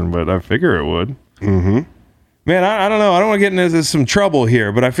question, but I figure it would. Mm-hmm. Man, I don't know. I don't want to get into some trouble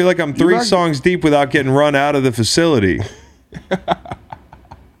here, but I feel like I'm three songs deep without getting run out of the facility.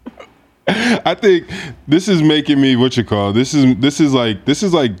 I think this is making me this is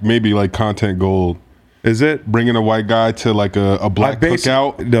like maybe like content gold. Is it? Bringing a white guy to like a black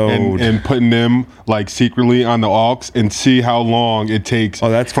cookout and putting them like secretly on the aux and see how long it takes.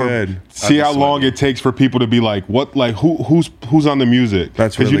 Oh, that's good. See how long it takes for people to be like, what, like who's on the music?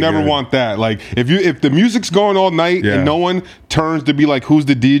 That's because really you never good. want that. Like if the music's going all night and no one turns to be like, who's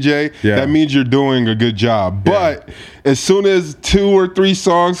the DJ? That means you're doing a good job. But as soon as 2 or 3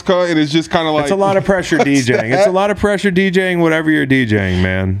 songs cut and it's just kind of like, it's a lot of pressure DJing. It's a lot of pressure DJing whatever you're DJing,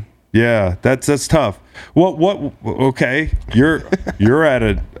 man. Yeah, that's tough. What? Okay, you're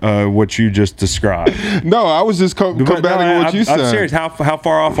at what you just described. No, I was just combating what you said. I'm serious. How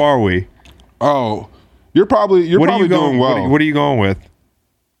far off are we? Oh, you're probably doing well. What are you going with?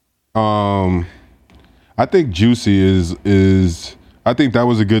 I think Juicy is. I think that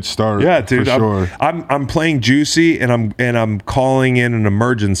was a good start. Yeah, dude. For sure. I'm playing Juicy, and I'm calling in an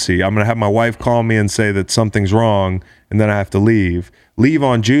emergency. I'm gonna have my wife call me and say that something's wrong, and then I have to leave. Leave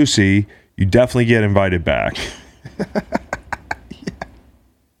on Juicy. You definitely get invited back.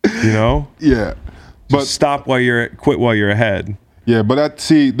 You know? Yeah. But quit while you're ahead. Yeah, but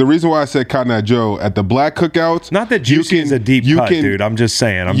the reason why I said Cotton Eye Joe at the black cookouts. Not that Juicy is a deep cut, dude. I'm just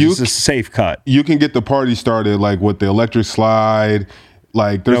saying. I'm just a safe cut. You can get the party started like with the electric slide.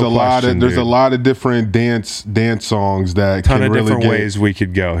 Like there's a lot of different dance songs that ton of different ways we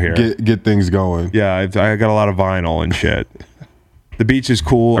could go here. Get things going. Yeah, I got a lot of vinyl and shit. The beach is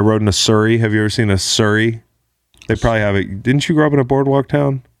cool. I rode in a Surrey. Have you ever seen a Surrey? They probably have it. Didn't you grow up in a boardwalk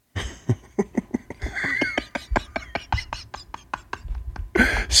town?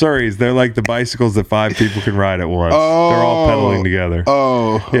 Surreys, they're like the bicycles that 5 people can ride at once. Oh, they're all pedaling together.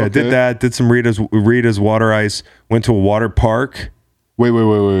 Oh, yeah. Okay. Did that. Did some Rita's water ice. Went to a water park.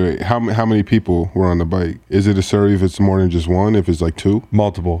 Wait. How many people were on the bike? Is it a Surrey if it's more than just one? If it's like 2?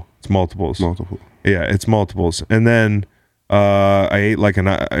 Multiple. It's multiples. Multiple. Yeah, it's multiples. And then I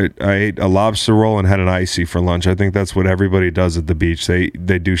ate a lobster roll and had an icy for lunch. I think that's what everybody does at the beach. They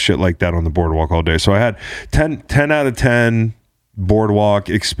do shit like that on the boardwalk all day. So I had 10 out of 10 boardwalk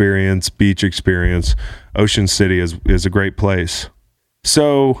experience, beach experience. Ocean City is a great place.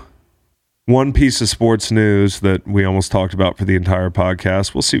 So one piece of sports news that we almost talked about for the entire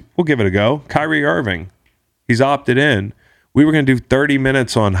podcast. We'll see. We'll give it a go. Kyrie Irving. He's opted in. We were going to do 30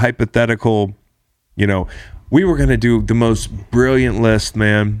 minutes on hypothetical, we were going to do the most brilliant list,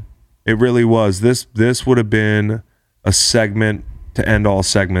 man. It really was. This would have been a segment to end all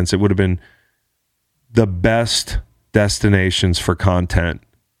segments. It would have been the best destinations for content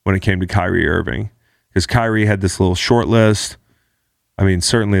when it came to Kyrie Irving. Because Kyrie had this little short list. I mean,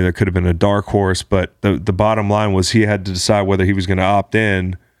 certainly there could have been a dark horse, but the bottom line was he had to decide whether he was going to opt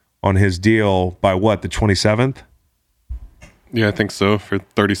in on his deal by what, the 27th? Yeah, I think so, for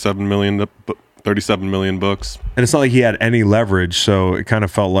 37 million books. And it's not like he had any leverage, so it kind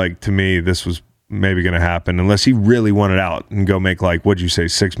of felt like, to me, this was maybe going to happen, unless he really wanted out and go make, like, what'd you say,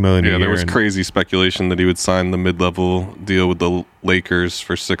 $6 million a year? Yeah, there was crazy speculation that he would sign the mid-level deal with the Lakers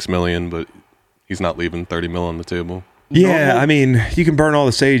for $6 million, but he's not leaving 30 mil on the table. Yeah, I mean, you can burn all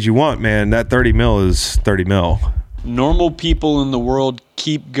the sage you want, man. That 30 mil is 30 mil. Normal people in the world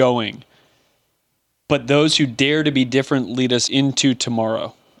keep going, but those who dare to be different lead us into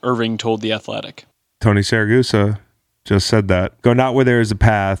tomorrow, Irving told The Athletic. Tony Saragusa just said that. Go not where there is a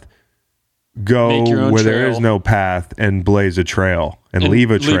path, go where there is no path and blaze a trail and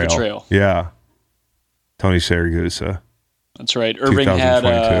leave a trail. Yeah. Tony Saragusa. That's right. Irving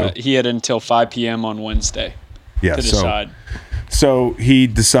had until 5 p.m. on Wednesday to decide. So he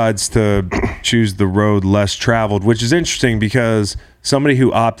decides to choose the road less traveled, which is interesting because somebody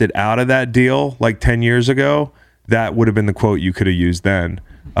who opted out of that deal like 10 years ago, that would have been the quote you could have used then.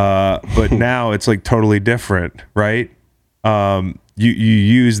 But now it's like totally different, right? You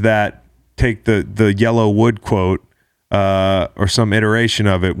use that, take the yellow wood quote or some iteration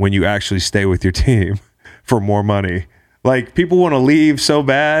of it when you actually stay with your team for more money. Like, people want to leave so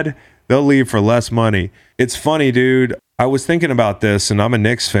bad, they'll leave for less money. It's funny, dude. I was thinking about this, and I'm a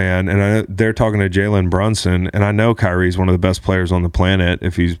Knicks fan, and they're talking to Jalen Brunson, and I know Kyrie's one of the best players on the planet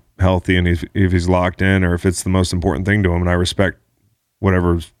if he's healthy and if he's locked in, or if it's the most important thing to him, and I respect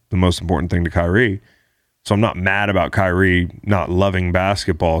whatever's the most important thing to Kyrie. So I'm not mad about Kyrie not loving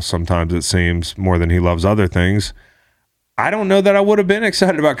basketball. Sometimes it seems more than he loves other things. I don't know that I would have been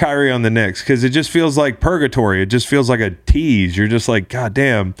excited about Kyrie on the Knicks because it just feels like purgatory. It just feels like a tease. You're just like, God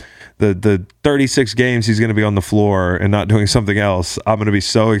damn, the 36 games he's going to be on the floor and not doing something else. I'm going to be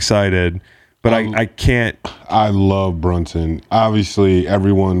so excited, but I can't. I love Brunson. Obviously,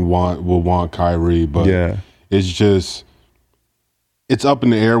 everyone will want Kyrie, but it's just, it's up in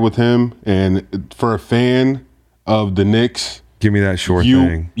the air with him. And for a fan of the Knicks, give me that short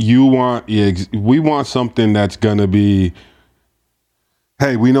thing. We want something that's going to be,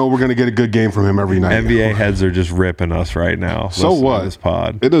 hey, we know we're going to get a good game from him every night. NBA heads are just ripping us right now. So what? This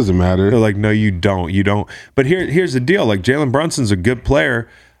pod. It doesn't matter. They're like, no, you don't. You don't. But here's the deal. Like, Jalen Brunson's a good player,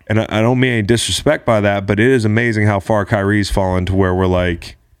 and I don't mean any disrespect by that, but it is amazing how far Kyrie's fallen to where we're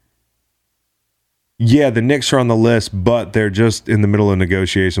like, yeah, the Knicks are on the list, but they're just in the middle of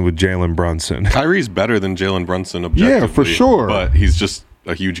negotiation with Jalen Brunson. Kyrie's better than Jalen Brunson objectively. Yeah, for sure. But he's just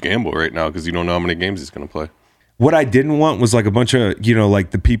a huge gamble right now because you don't know how many games he's going to play. What I didn't want was like a bunch of,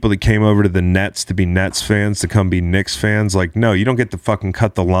 like the people that came over to the Nets to be Nets fans to come be Knicks fans. Like, no, you don't get to fucking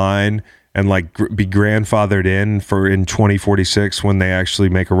cut the line and like be grandfathered in 2046 when they actually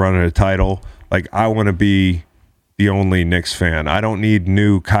make a run at a title. Like, I want to be the only Knicks fan. I don't need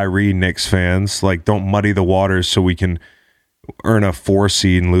new Kyrie Knicks fans. Like, don't muddy the waters so we can earn a 4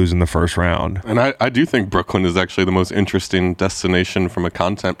 seed and lose in the first round. And I do think Brooklyn is actually the most interesting destination from a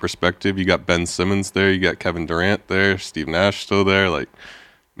content perspective. You got Ben Simmons there, you got Kevin Durant there, Steve Nash still there. Like,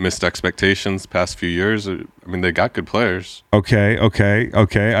 missed expectations past few years. I mean, they got good players. Okay.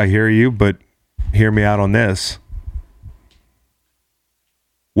 I hear you, but hear me out on this.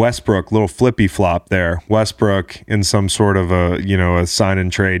 Westbrook, little flippy flop there. Westbrook in some sort of a sign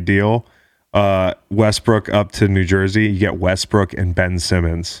and trade deal. Westbrook up to New Jersey. You get Westbrook and Ben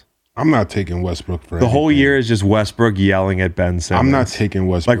Simmons. I'm not taking Westbrook for the whole year is just Westbrook yelling at Ben Simmons. I'm not taking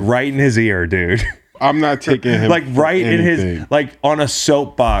Westbrook. Like right in his ear, dude. I'm not taking him like right in his, like on a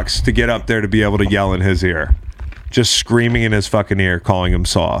soapbox to get up there to be able to yell in his ear. Just screaming in his fucking ear, calling him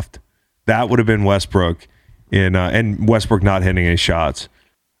soft. That would have been Westbrook and Westbrook not hitting any shots.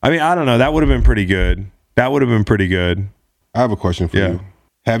 I mean, I don't know. That would have been pretty good. I have a question for you.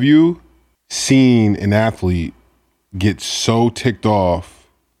 Have you seen an athlete get so ticked off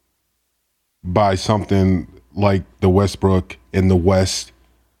by something like the Westbrook and the West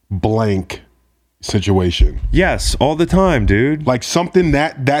blank situation? Yes, all the time, dude. Like something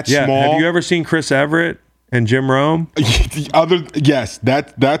that small. Have you ever seen Chris Everett and Jim Rome? Yes,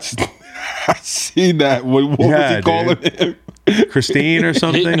 that's I see that. What was he calling him? Christine or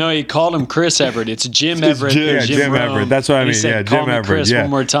something? No, he called him Chris Everett. It's Jim Everett. Jim. Yeah, Jim Rome. Everett. That's what I And mean. he said, Yeah, call Jim me Everett. Chris Yeah. one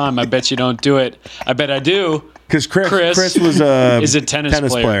more time. I bet you don't do it. I bet I do. Because Chris was is a tennis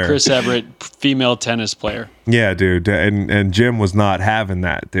player. Chris Everett, female tennis player. Yeah, dude. And Jim was not having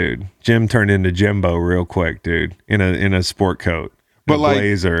that, dude. Jim turned into Jimbo real quick, dude, in a sport coat. But like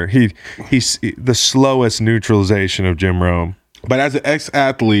blazer. He's the slowest neutralization of Jim Rome. But as an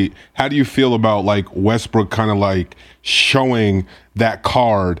ex-athlete, how do you feel about like Westbrook kind of like showing that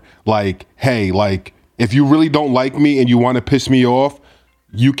card? Like, hey, like if you really don't like me and you want to piss me off,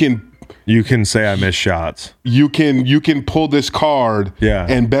 you can say I miss shots. You can pull this card, yeah,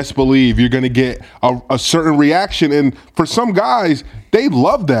 and best believe you're gonna get a certain reaction. And for some guys, they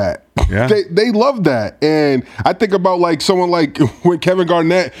love that. Yeah. They love that. And I think about like someone like when Kevin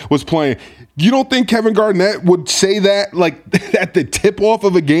Garnett was playing. You don't think Kevin Garnett would say that like at the tip off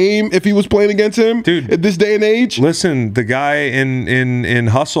of a game if he was playing against him, dude? At this day and age, listen, the guy in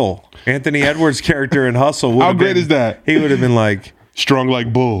Hustle, Anthony Edwards' character in Hustle, how great is that? He would have been like strong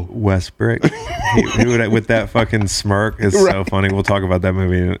like bull Westbrook. he would have, with that fucking smirk. It's right. So funny. We'll talk about that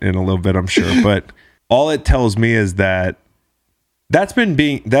movie in a little bit, I'm sure. But all it tells me is that's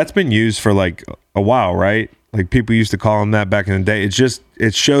been used for like a while, right? Like people used to call him that back in the day.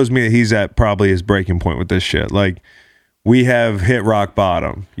 It shows me that he's at probably his breaking point with this shit. Like we have hit rock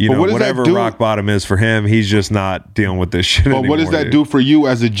bottom. You know, whatever rock bottom is for him, he's just not dealing with this shit anymore. But what does that do for you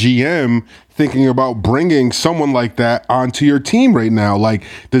as a GM thinking about bringing someone like that onto your team right now? Like,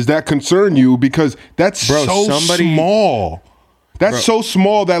 does that concern you? Because that's small. That's so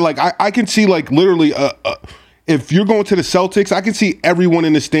small that like I can see like literally if you're going to the Celtics, I can see everyone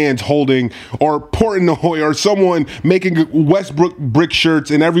in the stands holding, or Portnoy or someone making Westbrook brick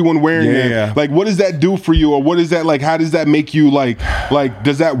shirts and everyone wearing them. Yeah. Like, what does that do for you? Or what is that like? How does that make you like,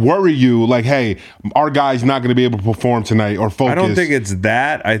 does that worry you? Like, hey, our guy's not going to be able to perform tonight or focus. I don't think it's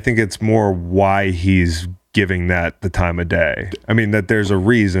that. I think it's more why he's giving that the time of day. I mean, that there's a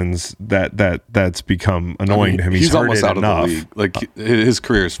reasons that's become annoying to him. He's almost out enough. of the league. Like his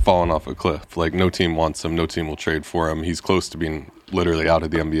career's fallen off a cliff. Like no team wants him. No team will trade for him. He's close to being literally out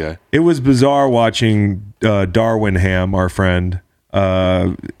of the NBA. It was bizarre watching Darwin Ham, our friend.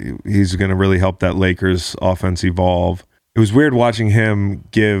 He's going to really help that Lakers offense evolve. It was weird watching him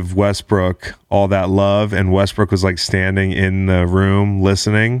give Westbrook all that love, and Westbrook was like standing in the room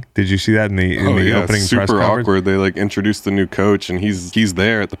listening. Did you see that in the opening press conference? Super awkward. They like introduced the new coach, and he's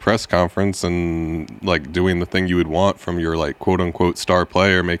there at the press conference and like doing the thing you would want from your like quote unquote star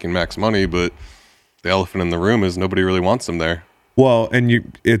player making max money, but the elephant in the room is nobody really wants him there. Well,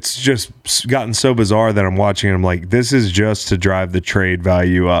 and it's just gotten so bizarre that I'm watching and I'm like, this is just to drive the trade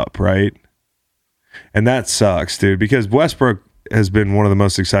value up, right? And that sucks, dude, because Westbrook has been one of the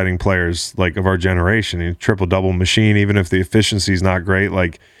most exciting players like of our generation. He's a triple-double machine, even if the efficiency is not great.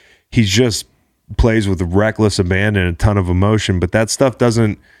 Like he just plays with reckless abandon and a ton of emotion. But that stuff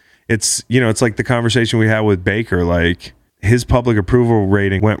doesn't. It's it's like the conversation we had with Baker. Like his public approval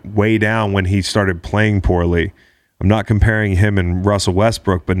rating went way down when he started playing poorly. I'm not comparing him and Russell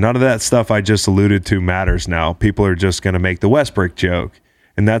Westbrook, but none of that stuff I just alluded to matters now. People are just going to make the Westbrook joke,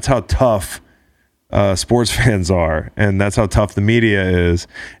 and that's how tough sports fans are, and that's how tough the media is.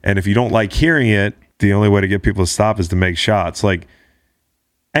 And if you don't like hearing it, the only way to get people to stop is to make shots. Like,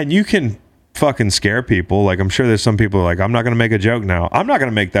 and you can fucking scare people. Like, I'm sure there's some people like, I'm not going to make a joke now. I'm not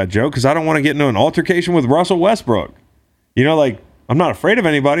going to make that joke because I don't want to get into an altercation with Russell Westbrook. Like, I'm not afraid of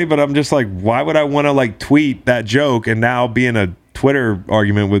anybody, but I'm just like, why would I want to like tweet that joke and now be in a Twitter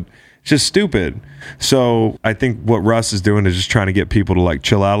argument with? It's just stupid. So I think what Russ is doing is just trying to get people to like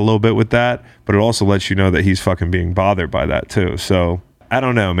chill out a little bit with that, but it also lets you know that he's fucking being bothered by that too. So I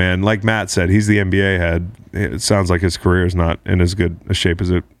don't know, man. Like Matt said, he's the NBA head. It sounds like his career is not in as good a shape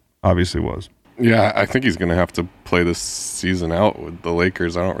as it obviously was. Yeah, I think he's going to have to play this season out with the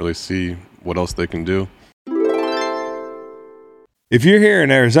Lakers. I don't really see what else they can do. If you're here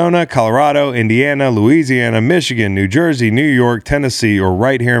in Arizona, Colorado, Indiana, Louisiana, Michigan, New Jersey, New York, Tennessee, or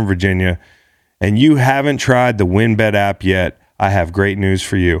right here in Virginia, and you haven't tried the WynnBET app yet, I have great news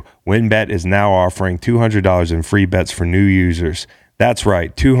for you. WynnBET is now offering $200 in free bets for new users. That's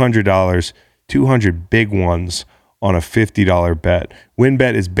right, $200, 200 big ones on a $50 bet.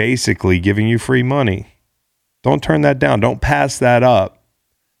 WynnBET is basically giving you free money. Don't turn that down. Don't pass that up.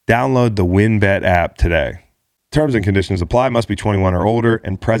 Download the WynnBET app today. Terms and conditions apply. Must be 21 or older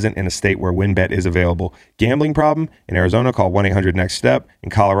and present in a state where WynnBET is available. Gambling problem? In Arizona, call 1-800-NEXT-STEP. In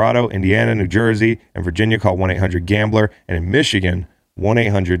Colorado, Indiana, New Jersey, and Virginia, call 1-800-GAMBLER. And in Michigan,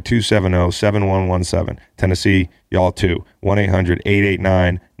 1-800-270-7117. Tennessee, y'all too.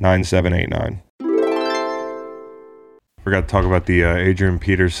 1-800-889-9789. Forgot to talk about the Adrian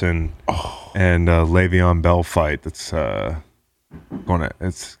Peterson and Le'Veon Bell fight. That's gonna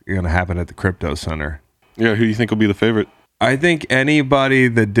happen at the Crypto Center. Yeah, who do you think will be the favorite? I think anybody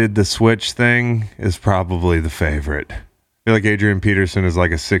that did the switch thing is probably the favorite. I feel like Adrian Peterson is like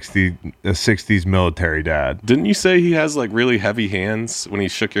a 60s military dad. Didn't you say he has like really heavy hands when he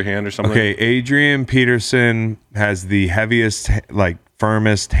shook your hand or something? Okay, Adrian Peterson has the heaviest, like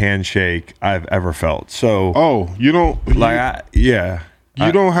firmest handshake I've ever felt. So, you don't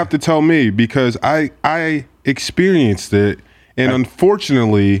you don't have to tell me because I experienced it, and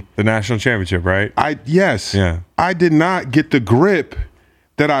unfortunately, the national championship, right? I did not get the grip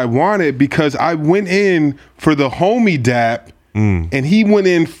that I wanted because I went in for the homie dap and he went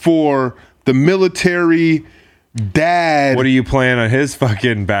in for the military dad. What are you playing on his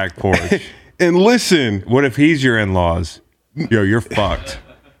fucking back porch? And listen, what if he's your in-laws? Yo, you're fucked.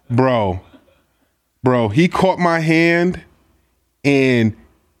 Bro, he caught my hand and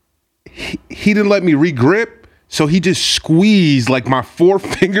he didn't let me regrip. So he just squeezed like my 4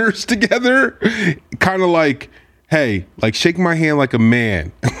 fingers together, kind of like, hey, like shake my hand like a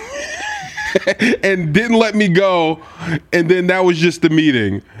man. And didn't let me go. And then that was just the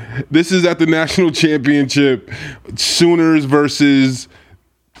meeting. This is at the national championship, Sooners versus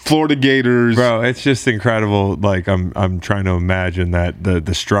Florida Gators. Bro, it's just incredible. Like I'm trying to imagine that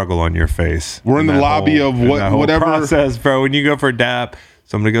the struggle on your face. We're in the lobby of whatever process, bro. When you go for a dap,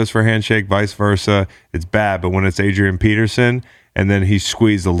 somebody goes for a handshake, vice versa. It's bad, but when it's Adrian Peterson and then he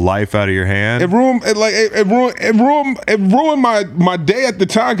squeezed the life out of your hand, it ruined my day at the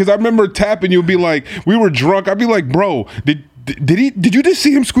time because I remember tapping you. Be like, we were drunk. I'd be like, bro, did you just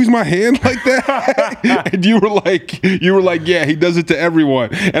see him squeeze my hand like that? And you were like, yeah, he does it to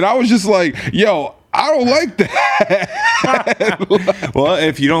everyone. And I was just like, yo, I don't like that. Well,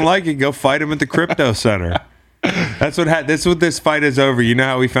 if you don't like it, go fight him at the Crypto Center. That's what this fight is over. You know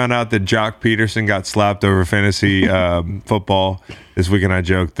how we found out that Jock Peterson got slapped over fantasy football this weekend? I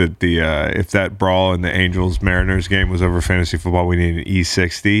joked that if that brawl in the Angels Mariners game was over fantasy football, we need an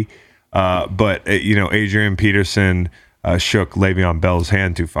E60. But Adrian Peterson shook Le'Veon Bell's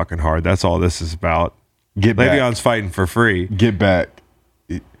hand too fucking hard. That's all this is about. Le'Veon's fighting for free. Get back.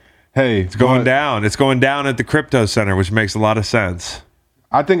 Hey, it's going down. It's going down at the Crypto Center, which makes a lot of sense.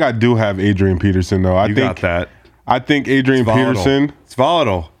 I think I do have Adrian Peterson, though. I got that. I think Adrian Peterson. It's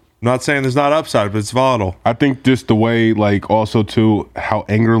volatile. I'm not saying there's not upside, but it's volatile. I think just the way, like, also, too, how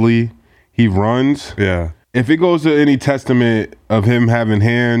angrily he runs. Yeah. If it goes to any testament of him having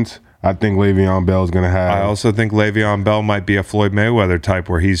hands, I think Le'Veon Bell is going to have. I also think Le'Veon Bell might be a Floyd Mayweather type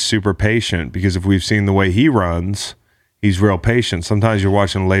where he's super patient because if we've seen the way he runs, he's real patient. Sometimes you're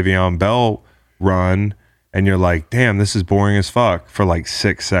watching Le'Veon Bell run and you're like, damn, this is boring as fuck for like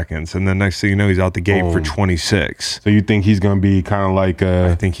 6 seconds. And then next thing you know, he's out the gate for 26. So you think he's going to be kind of like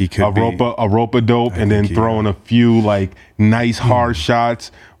I think he could a rope-a-dope and then throwing a few like nice hard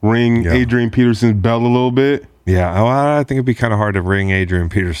shots, ring Adrian Peterson's bell a little bit? Yeah, I think it'd be kind of hard to ring Adrian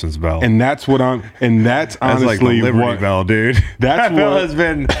Peterson's bell. And that's honestly like the Liberty Bell, dude. That bell has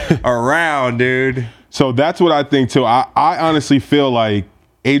been around, dude. So that's what I think too. I honestly feel like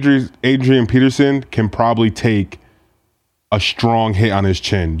Adrian Peterson can probably take a strong hit on his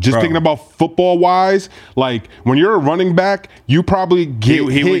chin. Just thinking about football wise, like when you're a running back, you probably get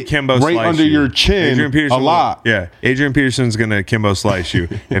hit would Kimbo right under your chin a lot. Adrian Peterson's gonna Kimbo slice you.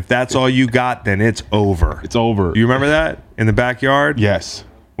 If that's all you got, then it's over. It's over. You remember that in the backyard? Yes.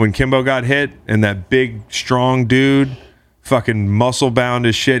 When Kimbo got hit and that big strong dude fucking muscle bound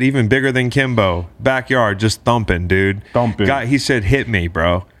as shit, even bigger than Kimbo. Backyard, just thumping, dude. He said, hit me,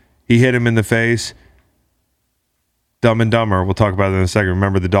 bro. He hit him in the face. Dumb and Dumber. We'll talk about it in a second.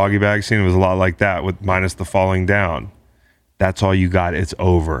 Remember the doggy bag scene? It was a lot like that with minus the falling down. That's all you got. It's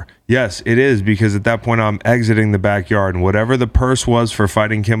over. Yes, it is, because at that point I'm exiting the backyard, and whatever the purse was for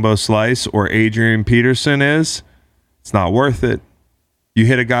fighting Kimbo Slice or Adrian Peterson is, it's not worth it. You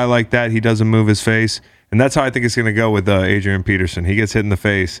hit a guy like that, he doesn't move his face. And that's how I think it's going to go with Adrian Peterson. He gets hit in the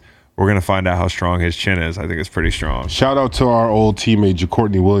face. We're going to find out how strong his chin is. I think it's pretty strong. Shout out to our old teammate,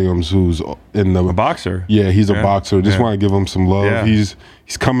 JaCourtney Williams, who's in the... A boxer. Yeah, he's a boxer. Just want to give him some love. Yeah. He's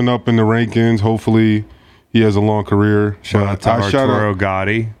coming up in the rankings. Hopefully, he has a long career. Shout out to Arturo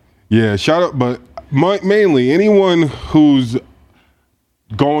Gotti. Yeah, shout out. But mainly, anyone who's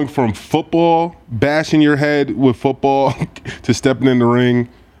going from football, bashing your head with football, to stepping in the ring...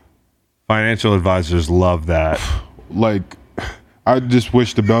 Financial advisors love that. Like, I just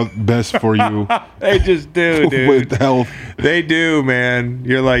wish the best for you. They just do, dude. With health. They do, man.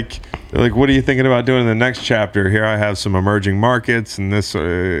 They're like, what are you thinking about doing in the next chapter? Here I have some emerging markets and this.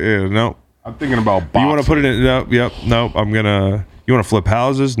 No, I'm thinking about boxing. You want to put it in? No, yep, nope. You want to flip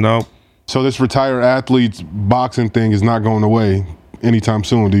houses? Nope. So this retired athletes boxing thing is not going away anytime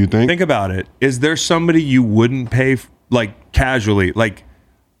soon, do you think? Think about it. Is there somebody you wouldn't pay, like, casually? Like,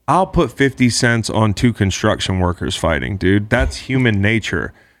 I'll put 50 cents on 2 construction workers fighting, dude. That's human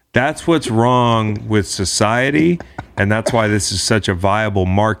nature. That's what's wrong with society, and that's why this is such a viable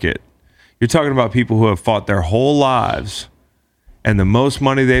market. You're talking about people who have fought their whole lives, and the most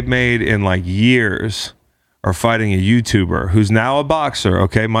money they've made in, like, years are fighting a YouTuber who's now a boxer,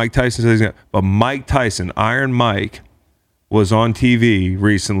 okay? Mike Tyson says, but Mike Tyson, Iron Mike, was on TV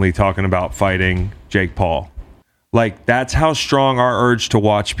recently talking about fighting Jake Paul. Like, that's how strong our urge to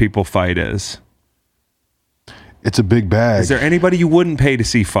watch people fight is. It's a big bag. Is there anybody you wouldn't pay to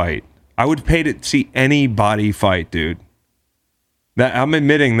see fight? I would pay to see anybody fight, dude. That I'm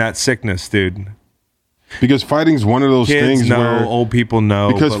admitting that sickness, dude. Because fighting's one of those Kids things know, where old people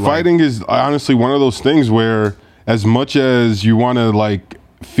know. because fighting is honestly one of those things where as much as you want to like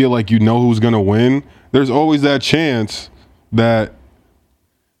feel like you know who's going to win, there's always that chance that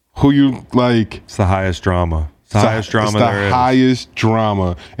who you like. It's the highest drama. It's the highest drama there is. It's the highest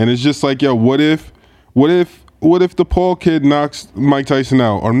drama. And it's just like, yo, what if the Paul kid knocks Mike Tyson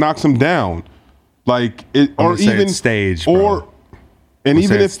out or knocks him down? Like it, or even stage, or bro. And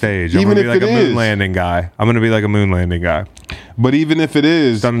even if stage, even I'm gonna if be like it a moon is landing guy. I'm gonna be like a moon landing guy. But even if it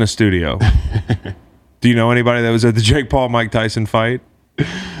is done in the studio. Do you know anybody that was at the Jake Paul Mike Tyson fight?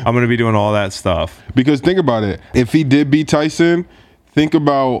 I'm gonna be doing all that stuff. Because think about it. If he did beat Tyson, think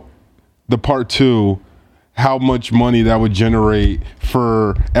about the part 2, how much money that would generate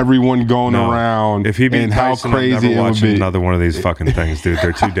for everyone going around. If he beat and Tyson, how crazy I'm never it would watching be. another one of these fucking things, dude.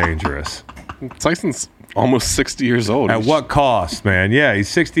 They're too dangerous. Tyson's almost 60 years old. At what cost, man? Yeah, he's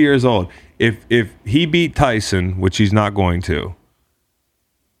 60 years old. If he beat Tyson, which he's not going to,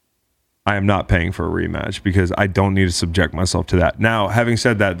 I am not paying for a rematch because I don't need to subject myself to that. Now, having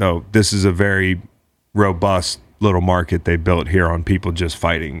said that, though, this is a very robust little market they built here on people just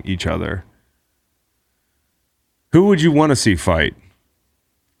fighting each other. Who would you want to see fight?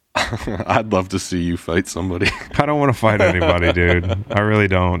 I'd love to see you fight somebody. I don't want to fight anybody, dude. I really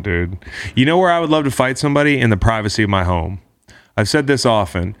don't, dude. You know where I would love to fight somebody? In the privacy of my home. I've said this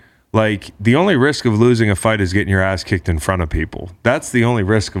often. Like, the only risk of losing a fight is getting your ass kicked in front of people. That's the only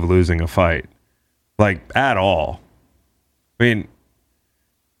risk of losing a fight. Like, at all. I mean,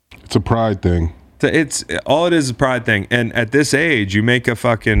 it's a pride thing. It's all it is a pride thing. And at this age, you make a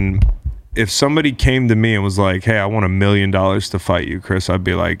fucking... If somebody came to me and was like, hey, I want $1 million to fight you, Chris, I'd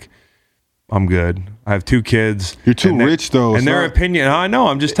be like, I'm good. I have 2 kids. You're too rich, though. And their opinion, I know,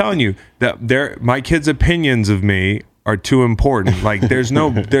 I'm just telling you that my kids' opinions of me are too important. Like, there's no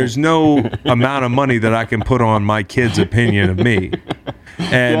amount of money that I can put on my kids' opinion of me.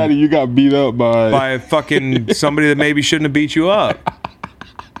 And Daddy, you got beat up by fucking somebody that maybe shouldn't have beat you up.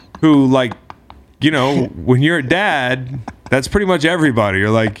 Who, like, you know, when you're a dad, that's pretty much everybody.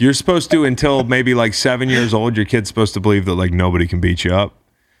 You're supposed to, until maybe like 7 years old, your kid's supposed to believe that like nobody can beat you up.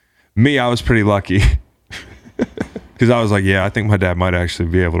 Me, I was pretty lucky. Because I was like, yeah, I think my dad might actually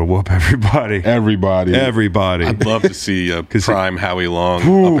be able to whoop everybody. Everybody. I'd love to see prime Howie Long.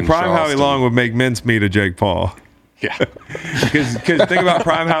 Ooh, up in prime Charleston. Howie Long would make mincemeat of Jake Paul. Yeah. Because think about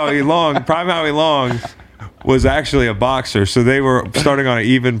prime Howie Long. Prime Howie Long was actually a boxer, so they were starting on an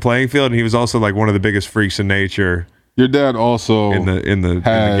even playing field, and he was also like one of the biggest freaks in nature. Your dad also in the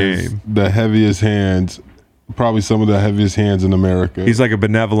game. The heaviest hands, probably some of the heaviest hands in America. He's like a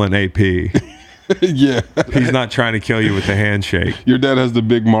benevolent AP. Yeah. He's not trying to kill you with the handshake. Your dad has the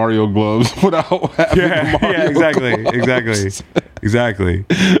big Mario gloves without having the Mario gloves. Exactly.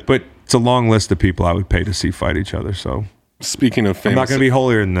 But it's a long list of people I would pay to see fight each other, so. Speaking of famous... I'm not going to be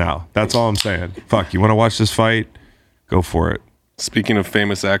holier than thou. That's all I'm saying. Fuck, you want to watch this fight? Go for it. Speaking of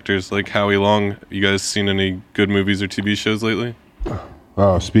famous actors like Howie Long, you guys seen any good movies or TV shows lately?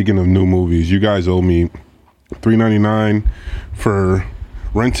 Speaking of new movies, you guys owe me $3.99 for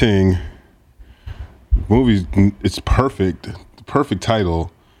renting movies. It's perfect. The perfect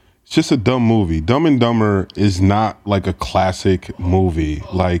title. It's just a dumb movie. Dumb and Dumber is not like a classic movie,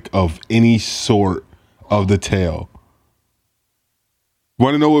 like of any sort of the tale.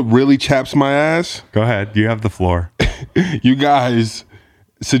 Want to know what really chaps my ass? Go ahead. You have the floor. You guys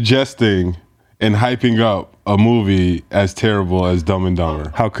suggesting and hyping up a movie as terrible as Dumb and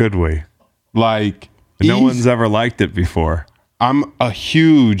Dumber. How could we? Like, no one's ever liked it before. I'm a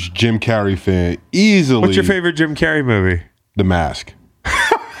huge Jim Carrey fan. Easily. What's your favorite Jim Carrey movie? The Mask.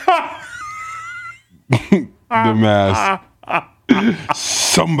 The Mask.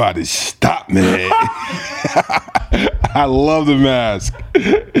 Somebody stop me. I love The Mask.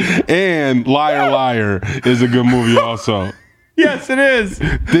 And Liar Liar is a good movie also. Yes, it is.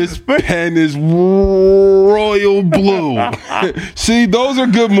 This pen is royal blue. See, those are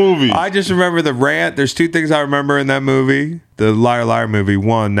good movies. I just remember the rant. There's two things I remember in that movie. The Liar Liar movie.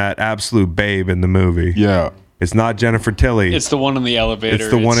 One, that absolute babe in the movie. Yeah. It's not Jennifer Tilly. It's the one in the elevator. It's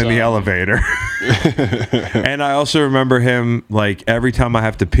the one in the elevator. And I also remember him, like, every time I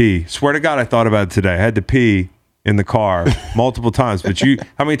have to pee. Swear to God, I thought about it today. I had to pee in the car multiple times. But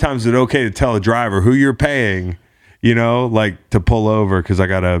how many times is it okay to tell a driver who you're paying, you know, like, to pull over because I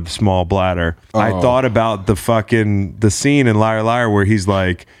got a small bladder? Oh. I thought about the scene in Liar Liar where he's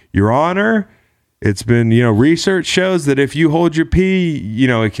like, Your Honor, it's been, research shows that if you hold your pee,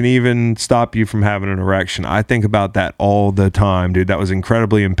 it can even stop you from having an erection. I think about that all the time, dude. That was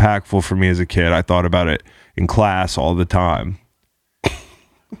incredibly impactful for me as a kid. I thought about it in class all the time.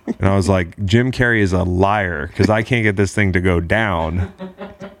 And I was like, Jim Carrey is a liar because I can't get this thing to go down.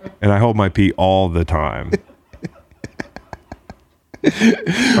 And I hold my pee all the time.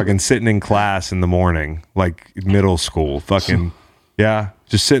 Fucking sitting in class in the morning, like middle school. Fucking, yeah,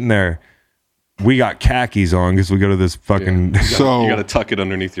 just sitting there. We got khakis on because we go to this fucking. Yeah. You got to tuck it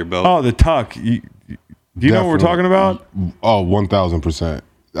underneath your belt. Oh, the tuck. Do you know what we're talking about? Oh, 1,000%.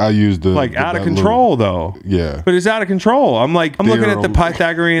 I used the out of control though. Yeah, but it's out of control. I'm looking at the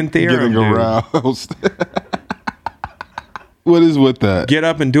Pythagorean theorem. Getting aroused. What is with that? Get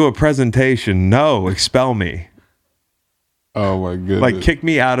up and do a presentation. No, expel me. Oh my goodness! Like kick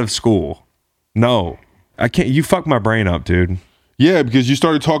me out of school. No, I can't. You fuck my brain up, dude. Yeah, because you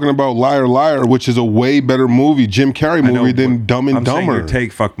started talking about Liar Liar, which is a way better movie, Jim Carrey movie, than Dumb and Dumber. I'm saying your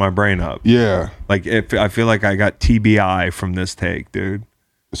take fucked my brain up. Yeah. Like, I feel like I got TBI from this take, dude.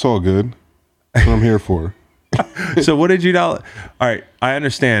 It's all good. That's what I'm here for. So what did you know? All right, I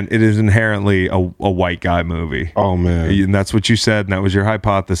understand it is inherently a white guy movie. Oh, man. And that's what you said, and that was your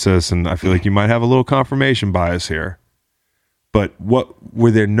hypothesis, and I feel like you might have a little confirmation bias here. But were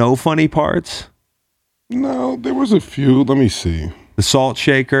there no funny parts? No, there was a few. Let me see. The salt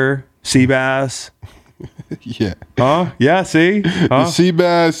shaker, sea bass. Yeah. Huh? Yeah, see? Huh? The sea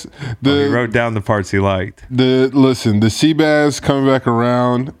bass. He wrote down the parts he liked. The sea bass coming back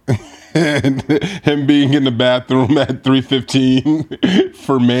around and him being in the bathroom at 3:15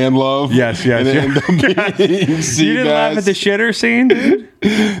 for man love. Yes. And it ended up being sea You didn't bass. laugh at the shitter scene, dude?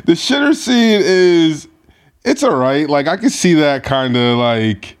 The shitter scene it's all right. Like, I could see that kind of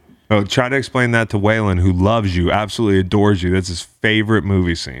like... Oh, try to explain that to Waylon, who loves you, absolutely adores you. That's his favorite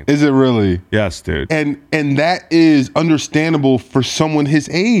movie scene. Is it really? Yes, dude. And that is understandable for someone his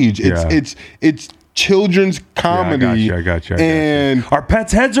age. It's children's comedy. Yeah, I got you. And our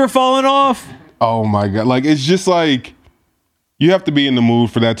pets' heads are falling off. Oh my God. Like, it's just like, you have to be in the mood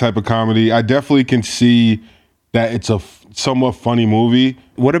for that type of comedy. I definitely can see that it's a somewhat funny movie.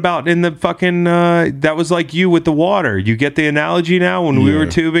 What about in the fucking, that was like you with the water. You get the analogy now? When we were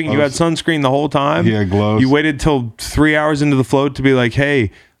tubing, you had sunscreen the whole time. Yeah, gloves. You waited till 3 hours into the float to be like,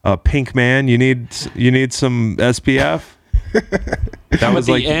 hey, pink man, you need some SPF? That was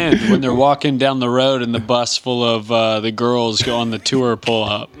like the end when they're walking down the road and the bus full of the girls go on the tour pull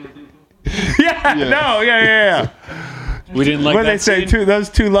up. Yeah. We didn't like when that they say scene? those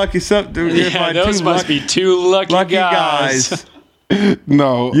two lucky those must be two lucky guys.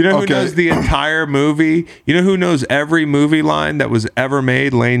 No. You know who knows the entire movie? You know who knows every movie line that was ever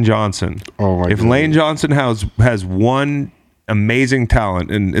made? Lane Johnson. Oh my God. If Lane Johnson has one amazing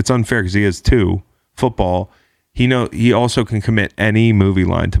talent, and it's unfair because he has two, football, he also can commit any movie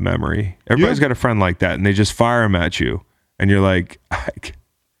line to memory. Everybody's got a friend like that, and they just fire him at you, and you're like...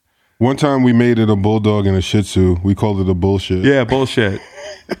 One time we made it a bulldog and a shih tzu. We called it a bullshit. Yeah, bullshit.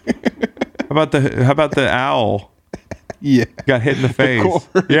 How about the owl? Yeah. Got hit in the face.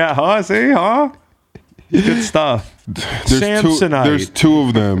 Yeah, huh? See, huh? Good stuff. Samsonite. There's two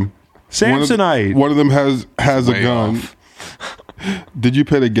of them. Samsonite. One of them has a gun. Off. Did you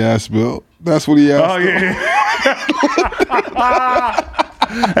pay the gas bill? That's what he asked. Oh, yeah.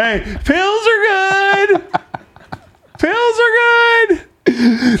 Hey, pills are good. Pills are good.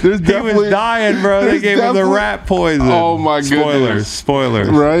 He was dying, bro. They gave him the rat poison. Oh my goodness! Spoilers.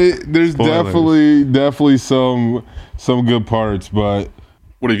 Right? There's definitely some good parts, but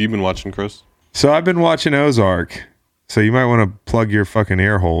what have you been watching, Chris? So I've been watching Ozark. So you might want to plug your fucking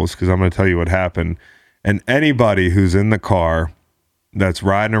ear holes because I'm going to tell you what happened. And anybody who's in the car that's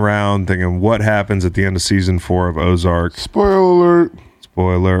riding around thinking what happens at the end of season 4 of Ozark. Spoiler alert.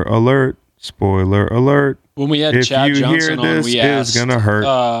 Spoiler alert. Spoiler alert. When we had Chad Johnson on, we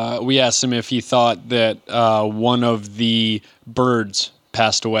asked him if he thought that one of the birds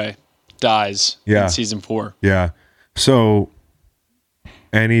passed away, dies in season 4. Yeah. So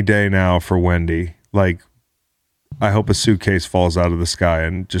any day now for Wendy, like, I hope a suitcase falls out of the sky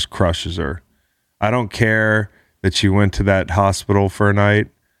and just crushes her. I don't care that she went to that hospital for a night.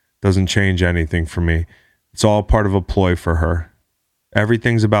 Doesn't change anything for me. It's all part of a ploy for her.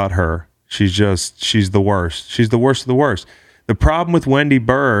 Everything's about her. She's the worst. She's the worst of the worst. The problem with Wendy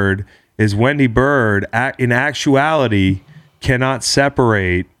Bird is Wendy Bird, in actuality, cannot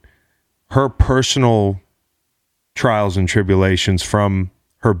separate her personal trials and tribulations from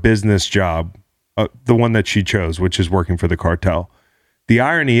her business job, the one that she chose, which is working for the cartel. The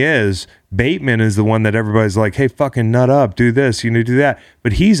irony is, Bateman is the one that everybody's like, hey, fucking nut up, do this, you need to do that.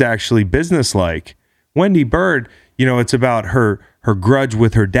 But he's actually businesslike. Wendy Bird, it's about her grudge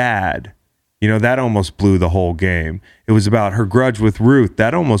with her dad. That almost blew the whole game. It was about her grudge with Ruth.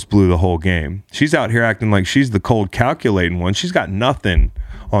 That almost blew the whole game. She's out here acting like she's the cold, calculating one. She's got nothing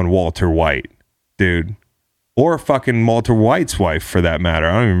on Walter White, dude. Or fucking Walter White's wife, for that matter.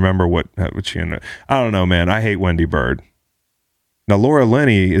 I don't even remember what she ended up. I don't know, man. I hate Wendy Bird. Now, Laura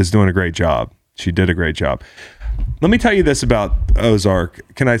Linney is doing a great job. She did a great job. Let me tell you this about Ozark.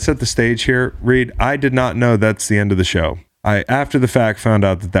 Can I set the stage here, Reed? I did not know that's the end of the show. I, after the fact, found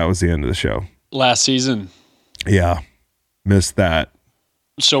out that was the end of the show. Last season. Yeah. Missed that.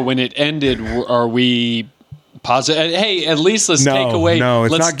 So when it ended, are we positive? Hey, at least let's take away. No,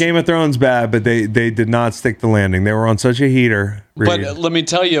 it's not Game of Thrones bad, but they did not stick the landing. They were on such a heater. Reed. But let me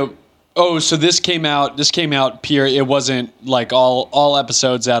tell you, so this came out, Pierre, it wasn't like all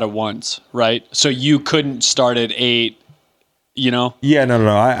episodes out at once, right? So you couldn't start at 8, Yeah, no.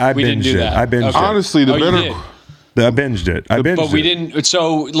 I we binged didn't do it. that. I binged it. Honestly, the better. I binged it. But we didn't.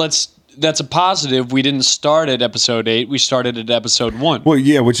 So that's a positive. We didn't start at episode 8. We started at episode 1. Well,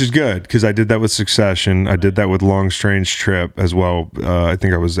 yeah, which is good because I did that with Succession. I did that with Long Strange Trip as well. I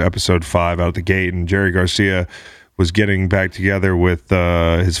think I was episode 5 out the gate, and Jerry Garcia was getting back together with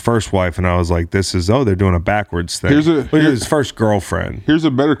his first wife, and I was like, they're doing a backwards thing. Look at his first girlfriend. Here's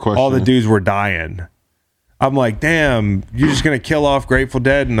a better question. All the dudes were dying. I'm like, damn, you're just going to kill off Grateful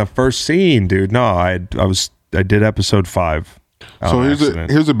Dead in the first scene, dude. No, I did episode 5. So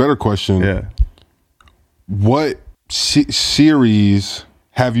here's a better question. Yeah. What series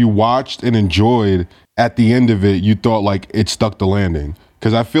have you watched and enjoyed at the end of it? You thought like it stuck the landing?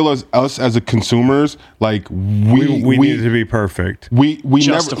 Because I feel us as a consumers, like we need it to be perfect. We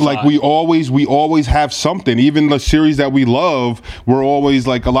never, like, we always have something. Even the series that we love, we're always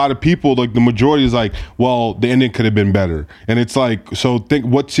like, a lot of people, like the majority is like, well, the ending could have been better. And it's like, so think,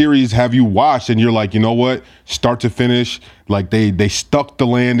 what series have you watched and you're like, you know what, start to finish, like they stuck the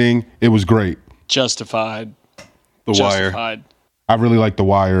landing. It was great. Justified. The Wire. I really like The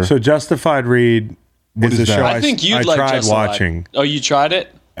Wire. So Justified, Reed. What is that? I think you'd like tried Justified. watching. Oh, you tried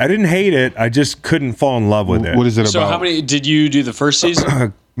it? I didn't hate it. I just couldn't fall in love with it. What is it So about? how many did you do the first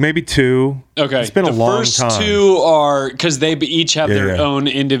season? Maybe 2. Okay. It's been a long time. The first 2 are, because they each have their Yeah. own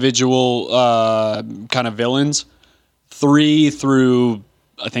individual kind of villains. 3 through,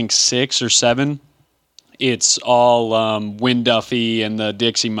 I think, 6 or 7. It's all Win Duffy and the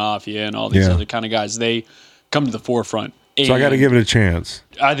Dixie Mafia and all these other kind of guys. They come to the forefront. So I got to give it a chance.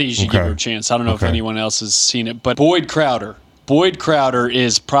 I think you should give it a chance. I don't know if anyone else has seen it, but Boyd Crowder. Boyd Crowder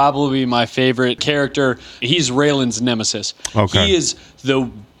is probably my favorite character. He's Raylan's nemesis. Okay. He is the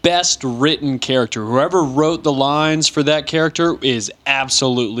best written character. Whoever wrote the lines for that character is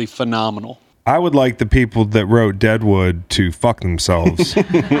absolutely phenomenal. I would like the people that wrote Deadwood to fuck themselves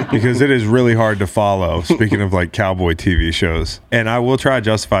because it is really hard to follow. Speaking of like cowboy TV shows, and I will try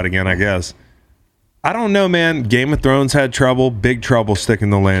Justified again, I guess. I don't know, man. Game of Thrones had trouble. Big trouble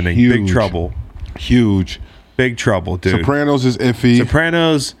sticking the landing. Huge. Big trouble. Huge. Big trouble, dude. Sopranos is iffy.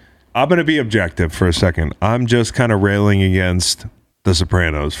 Sopranos, I'm going to be objective for a second. I'm just kind of railing against The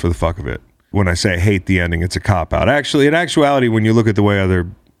Sopranos for the fuck of it. When I say I hate the ending, it's a cop-out. Actually, in actuality, when you look at the way other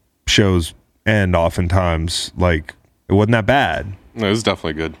shows end, oftentimes, like, it wasn't that bad. No, it was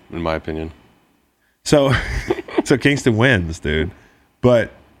definitely good, in my opinion. So Kingston wins, dude.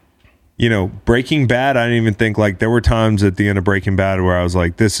 But Breaking Bad, I didn't even think, like, there were times at the end of Breaking Bad where I was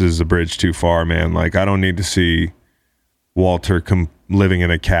like, this is a bridge too far, man. Like, I don't need to see Walter living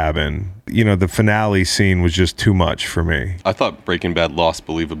in a cabin. The finale scene was just too much for me. I thought Breaking Bad lost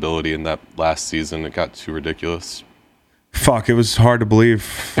believability in that last season. It got too ridiculous. Fuck, it was hard to believe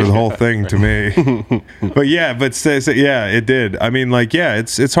for the whole thing to me. But yeah, it did. I mean, like, yeah,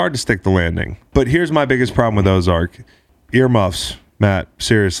 it's hard to stick the landing. But here's my biggest problem with Ozark. Earmuffs. Matt,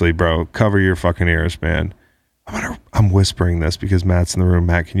 seriously, bro, cover your fucking ears, man. I'm whispering this because Matt's in the room.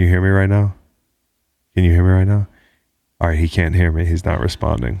 Matt, can you hear me right now? Can you hear me right now? All right, he can't hear me. He's not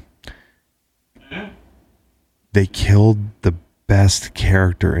responding. They killed the best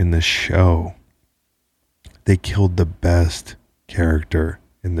character in the show. They killed the best character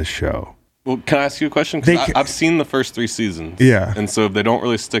in the show. Well, can I ask you a question? Because I've seen the first 3 seasons. Yeah. And so if they don't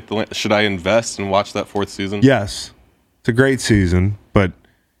really stick should I invest and watch that 4th season? Yes. It's a great season, but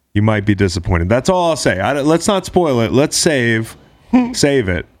you might be disappointed. That's all I'll say. Let's not spoil it. Let's save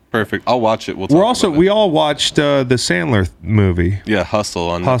it. Perfect. I'll watch it. We all watched the Sandler movie. Yeah, Hustle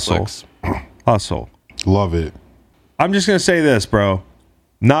on Netflix. Hustle. Love it. I'm just going to say this, bro.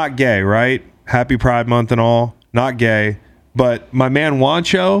 Not gay, right? Happy Pride Month and all. Not gay. But my man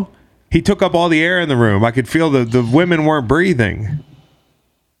Wancho, he took up all the air in the room. I could feel the women weren't breathing.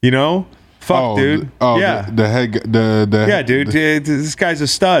 You know? Fuck, dude. Yeah. Yeah, dude. This guy's a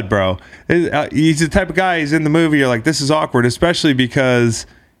stud, bro. He's the type of guy, he's in the movie, you're like, this is awkward, especially because,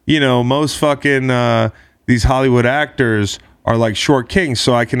 most fucking these Hollywood actors are like short kings,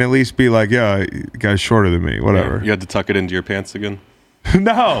 so I can at least be like, yeah, the guy's shorter than me, whatever. Yeah, you had to tuck it into your pants again?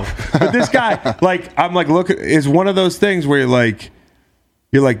 No. But this guy, I'm like, look, is one of those things where you're like,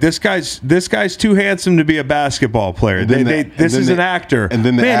 this guy's too handsome to be a basketball player. This is an actor. And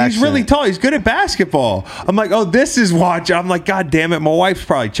then he's really tall. He's good at basketball. I'm like, oh, this is watch. I'm like, God damn it, my wife's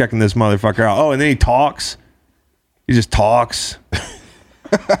probably checking this motherfucker out. Oh, and then he talks. He just talks.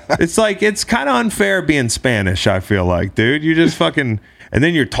 It's like, it's kind of unfair being Spanish, I feel like, dude. You just fucking, and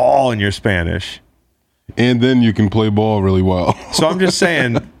then you're tall and you're Spanish. And then you can play ball really well. So I'm just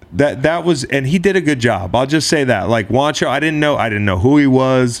saying that was, and he did a good job. I'll just say that. Like Wancho, I didn't know who he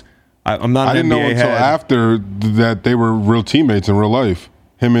was. I'm not. I didn't know until after that they were real teammates in real life.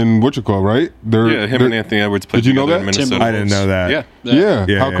 Him and right? Him and Anthony Edwards played together in Minnesota. I didn't know that.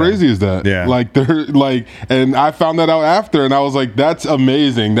 Yeah. How crazy is that? Yeah. Like they're like, and I found that out after, and I was like, that's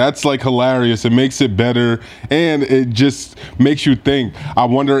amazing. That's like hilarious. It makes it better, and it just makes you think. I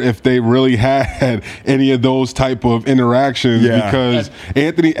wonder if they really had any of those type of interactions because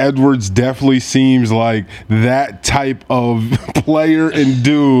Anthony Edwards definitely seems like that type of player and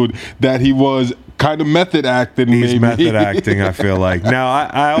dude that he was. Kind of method acting. He's method acting, I feel like. Now,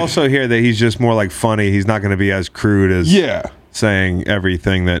 I also hear that he's just more like funny. He's not going to be as crude as saying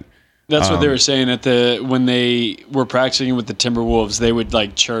everything that. That's what they were saying when they were practicing with the Timberwolves. They would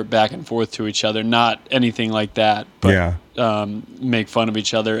like chirp back and forth to each other, not anything like that, but make fun of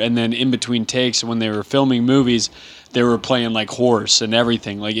each other. And then in between takes, when they were filming movies, they were playing like horse and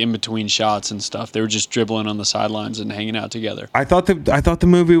everything, like in between shots and stuff. They were just dribbling on the sidelines and hanging out together. I thought the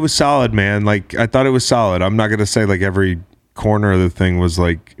movie was solid, man. Like I thought it was solid. I'm not gonna say like every corner of the thing was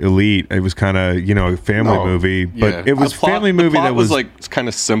like elite. It was kind of a family movie, but it was family movie that was like kind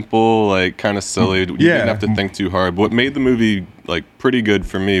of simple, like kind of silly. You didn't have to think too hard. What made the movie like pretty good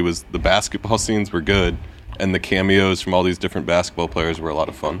for me was the basketball scenes were good. And the cameos from all these different basketball players were a lot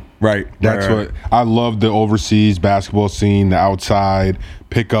of fun. Right. That's what I love, the overseas basketball scene, the outside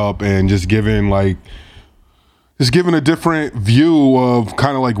pickup, and just giving a different view of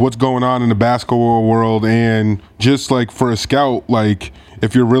kind of like what's going on in the basketball world. And just like for a scout, like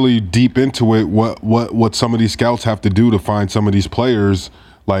if you're really deep into it, what some of these scouts have to do to find some of these players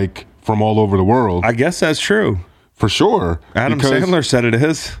like from all over the world. I guess that's true. For sure. Adam Sandler said it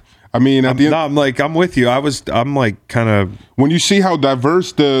is. I mean, at the end, I'm with you. I'm like kind of. When you see how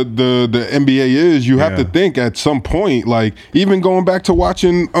diverse the NBA is, you have to think at some point, like even going back to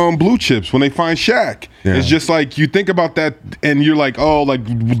watching Blue Chips when they find Shaq, it's just like you think about that and you're like, oh, like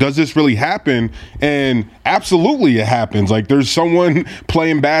does this really happen? And absolutely, it happens. Like there's someone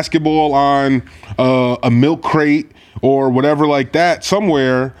playing basketball on a milk crate or whatever like that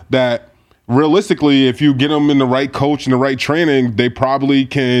somewhere that. Realistically, if you get them in the right coach and the right training, they probably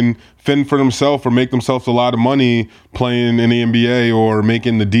can fend for themselves or make themselves a lot of money playing in the NBA or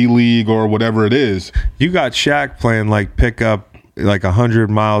making the D League or whatever it is. You got Shaq playing like pickup like 100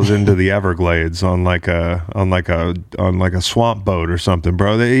 miles into the Everglades on like a swamp boat or something,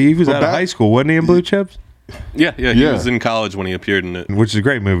 bro. He was out of high school, wasn't he, in Blue Chips? Yeah. He was in college when he appeared in it. Which is a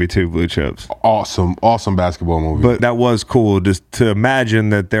great movie too, Blue Chips. Awesome basketball movie. But that was cool just to imagine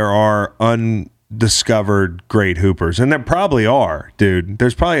that there are undiscovered great hoopers. And there probably are, dude.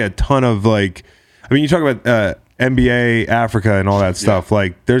 There's probably a ton of like, I mean, you talk about NBA, Africa, and all that stuff.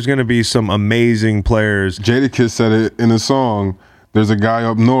 Like, there's going to be some amazing players. Jadakiss said it in a song. There's a guy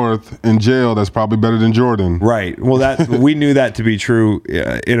up north in jail that's probably better than Jordan. Right. Well, that we knew that to be true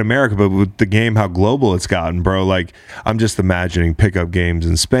in America, but with the game, how global it's gotten, bro. Like, I'm just imagining pickup games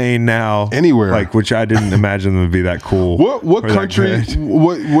in Spain now. Anywhere. Like, which I didn't imagine them to be that cool. What country?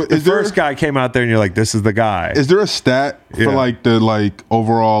 What the first guy came out there and you're like, this is the guy. Is there a stat for like the like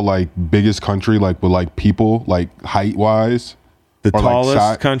overall like biggest country like with like people like height wise? the Or, like,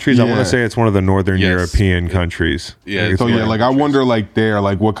 tallest countries. I want yeah. to say it's one of the northern Yes. European countries. Yeah, Like, So it's yeah, like I wonder like there,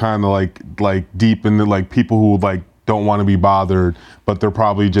 like what kind of like deep in the like people who like don't want to be bothered, but they're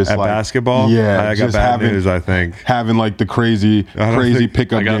probably just at like basketball. Yeah, I got just bad having, news. I think having like the crazy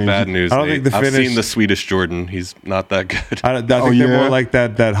pickup I got games. bad news. I don't Nate. think the I've Finnish- seen the Swedish Jordan. He's not that good. I think they're yeah? more like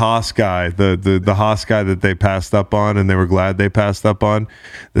that Haas guy, the Haas guy that they passed up on, and they were glad they passed up on.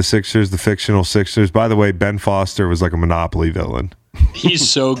 The Sixers, the fictional Sixers. By the way, Ben Foster was like a Monopoly villain. He's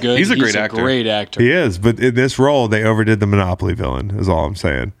so good. He's a great actor. Great actor. He is, but in this role, they overdid the Monopoly villain. Is all I'm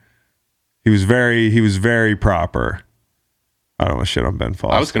saying. He was very proper. I don't want to shit on Ben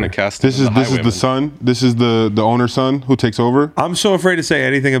Foster. I was going to cast. This him is as this is Highwayman. the son. This is the owner's son who takes over. I'm so afraid to say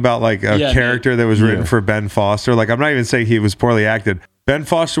anything about like a Yeah, character that was written Yeah. for Ben Foster. Like I'm not even saying he was poorly acted. Ben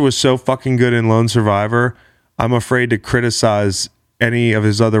Foster was so fucking good in Lone Survivor. I'm afraid to criticize any of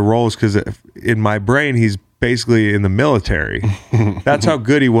his other roles because in my brain he's basically in the military. That's how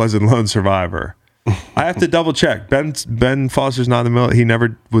good he was in Lone Survivor. I have to double check. Ben Foster's not in the military. He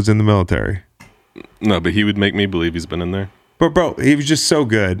never was in the military. No, but he would make me believe he's been in there. But bro, he was just so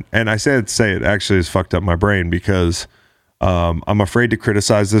good. And I say it actually has fucked up my brain because I'm afraid to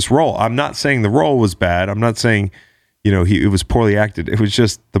criticize this role. I'm not saying the role was bad. I'm not saying, it was poorly acted. It was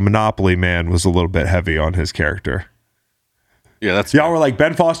just the Monopoly man was a little bit heavy on his character. Yeah, that's Y'all were like,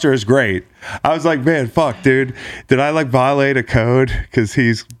 Ben Foster is great. I was like, man, fuck, dude. Did I like violate a code? Because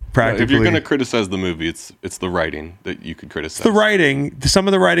he's practically... If you're going to criticize the movie, it's the writing that you could criticize. The writing, some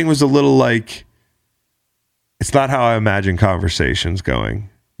of the writing was a little like... It's not how I imagine conversations going.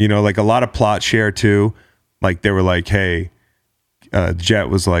 Like a lot of plot share too. Like they were like, hey, Jet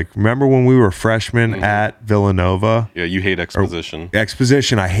was like, remember when we were freshmen at Villanova? Yeah, you hate exposition.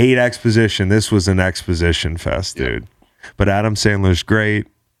 Exposition. I hate exposition. This was an exposition fest, dude. But Adam Sandler's great.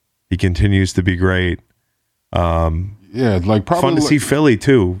 He continues to be great. Yeah, like probably Fun to see Philly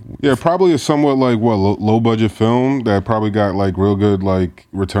too. Yeah, probably a somewhat like low budget film that probably got like real good like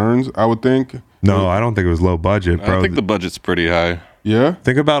returns. I would think. No, I don't think it was low budget, bro. I think the budget's pretty high. Yeah.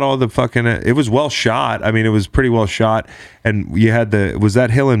 Think about all the fucking... It was well shot. I mean, it was pretty well shot. And you had was that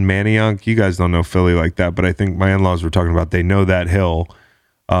hill in Manayunk? You guys don't know Philly like that, but I think my in-laws were talking about they know that hill.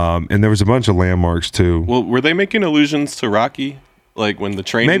 And there was a bunch of landmarks too. Well, were they making allusions to Rocky? Like when the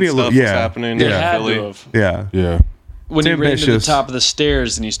training Maybe stuff was happening They in had Philly? to have. Yeah. Yeah. When It's he ran to the ambitious. top of the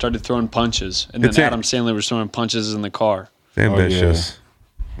stairs and he started throwing punches, and then It's a- Adam Sandler was throwing punches in the car. It's ambitious.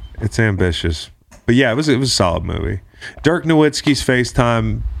 It's ambitious. But yeah, it was a solid movie. Dirk Nowitzki's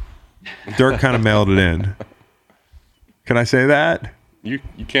FaceTime, Dirk kind of mailed it in. Can I say that? You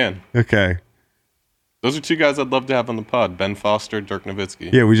can. Okay. Those are two guys I'd love to have on the pod: Ben Foster, Dirk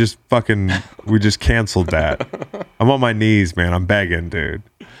Nowitzki. Yeah, we just canceled that. I'm on my knees, man. I'm begging, dude.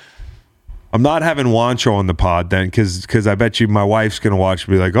 I'm not having Wancho on the pod then, because I bet you my wife's gonna watch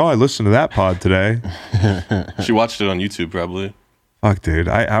and be like, oh, I listened to that pod today. She watched it on YouTube, probably. Fuck, dude.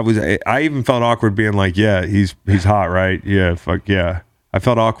 I even felt awkward being like, yeah, he's hot, right? Yeah, fuck yeah. I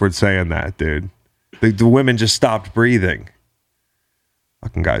felt awkward saying that, dude. The women just stopped breathing.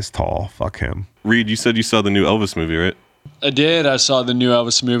 Fucking guy's tall. Fuck him. Reed, you said you saw the new Elvis movie, right? I did. I saw the new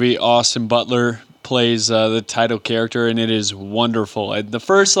Elvis movie. Austin Butler plays the title character, and it is wonderful. Within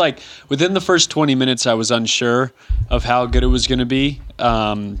the first 20 minutes, I was unsure of how good it was going to be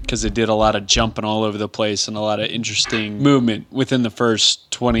because it did a lot of jumping all over the place and a lot of interesting movement within the first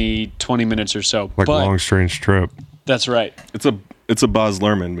 20 minutes or so. Like But Long Strange Trip. that's right. It's a Baz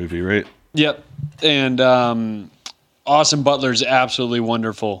Luhrmann movie, right? Yep. And Austin Butler's absolutely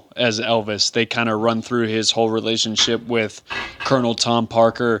wonderful as Elvis. They kind of run through his whole relationship with Colonel Tom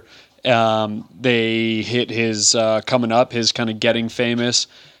Parker. They hit his coming up, his kind of getting famous,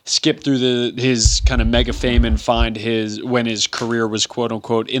 skip through his kind of mega fame and find when his career was quote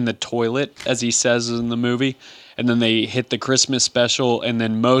unquote in the toilet, as he says in the movie. And then they hit the Christmas special, and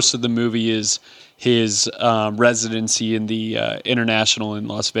then most of the movie is his residency in the International in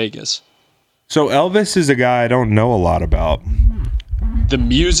Las Vegas. So Elvis is a guy I don't know a lot about. The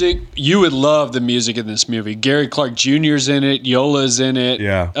music, you would love the music in this movie. Gary Clark Jr.'s in it. Yola's in it.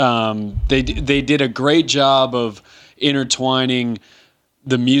 Yeah. They did a great job of intertwining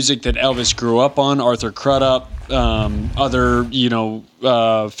the music that Elvis grew up on, Arthur Crudup, other,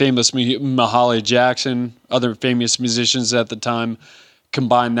 famous Mahalia Jackson, other famous musicians at the time,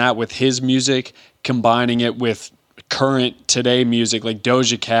 combine that with his music, combining it with current today music. Like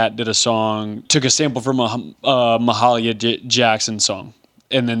Doja Cat did a song, took a sample from a Mahalia Jackson song,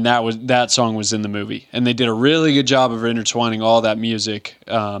 and then that song was in the movie, and they did a really good job of intertwining all that music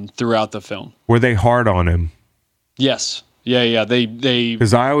throughout the film. Were they hard on him? Yes. Yeah. They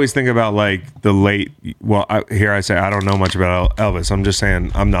Because I always think about like the late. Well, here I say I don't know much about Elvis. I'm just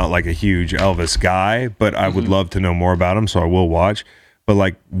saying I'm not like a huge Elvis guy, but I would love to know more about him, so I will watch. But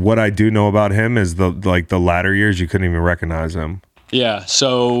like what I do know about him is the latter years you couldn't even recognize him. Yeah,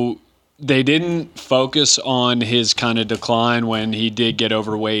 so they didn't focus on his kind of decline when he did get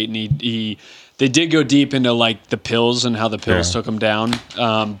overweight, and they did go deep into like the pills and how the pills took him down.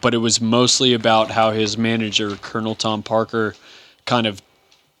 But it was mostly about how his manager, Colonel Tom Parker, kind of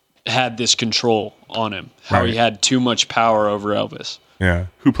had this control on him, how he had too much power over Elvis. Yeah.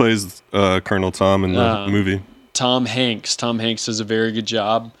 Who plays Colonel Tom in the movie? Tom Hanks. Tom Hanks does a very good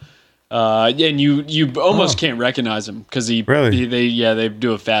job. And you almost can't recognize him because they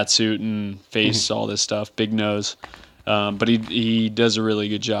do a fat suit and face, all this stuff, big nose. But he does a really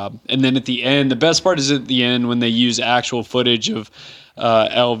good job. And then at the end, the best part is at the end when they use actual footage of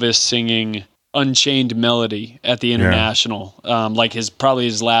Elvis singing Unchained Melody at the International, like probably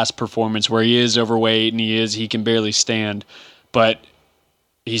his last performance where he is overweight and he can barely stand, but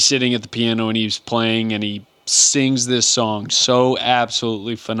he's sitting at the piano and he's playing and he sings this song so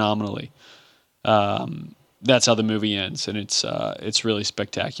absolutely phenomenally. That's how the movie ends, and it's really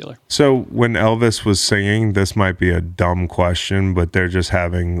spectacular. So when Elvis was singing, this might be a dumb question, but they're just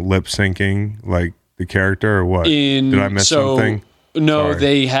having lip syncing like the character, or what? Did I miss something? No, Sorry.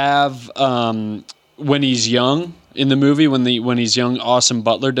 they have when he's young in the movie, when he's young, Austin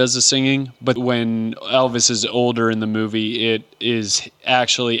Butler does the singing, but when Elvis is older in the movie, it is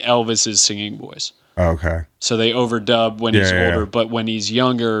actually Elvis's singing voice. Okay. So they overdub when he's older, but when he's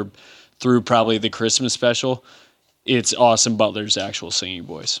younger, through probably the Christmas special, it's Austin Butler's actual singing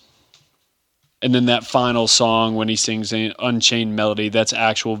voice. And then that final song when he sings Unchained Melody, that's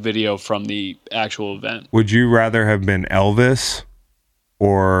actual video from the actual event. Would you rather have been Elvis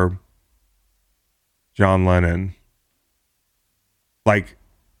or John Lennon? Like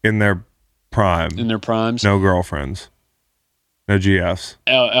in their prime. In their primes? No girlfriends. No GFs.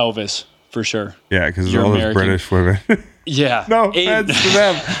 Elvis, for sure. Yeah, because You're all those American. British women. Yeah. No offense to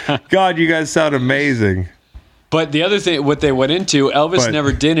them. God, you guys sound amazing. But the other thing, what they went into, Elvis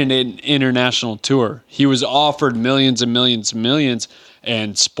never did an international tour. He was offered millions and millions and millions,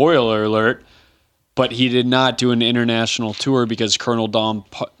 and spoiler alert, but he did not do an international tour because Colonel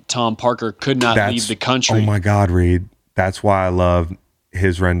Tom Parker could not leave the country. Oh my God, Reed. That's why I love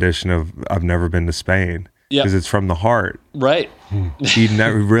his rendition of I've Never Been to Spain. Because it's from the heart. Right. He'd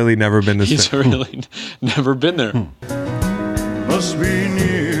really never been to Spain. He's really never been there. Must be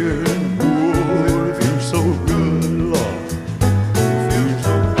near and cool. It feels so good, Lord. Feels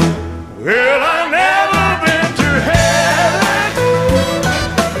so good. Well, I've never been to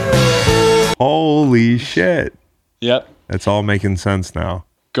heaven. Holy shit. Yep. That's all making sense now.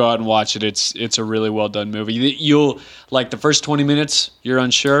 Go out and watch it. It's a really well done movie. You'll like the first 20 minutes, you're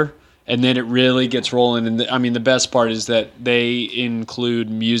unsure, and then it really gets rolling. And the best part is that they include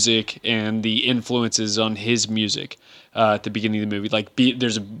music and the influences on his music at the beginning of the movie. Like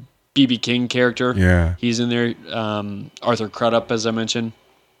there's a B.B. King character. Yeah. He's in there. Arthur Crudup, as I mentioned.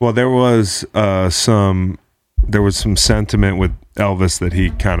 Well, there was some sentiment with Elvis that he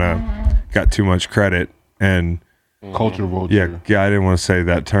kind of got too much credit and culture vulture. Yeah, I didn't want to say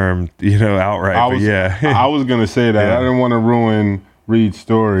that term, outright. I was gonna say that. Yeah. I didn't want to ruin Reed's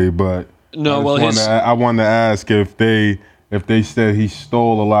story, but No, I wanted to ask if they said he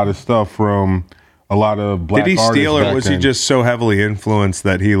stole a lot of stuff from a lot of black artists. Did he steal, or back was then. he just so heavily influenced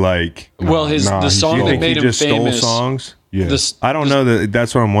that he like? Well, the song that made him just famous. stole songs. Yeah. I don't know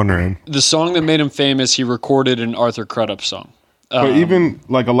that's what I'm wondering. The song that made him famous, he recorded an Arthur Crudup song. But even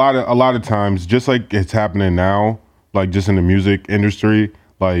like a lot of times, just like it's happening now, like just in the music industry,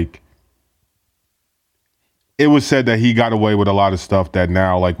 like it was said that he got away with a lot of stuff that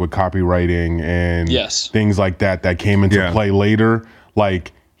now, like with copywriting and things like that came into play later,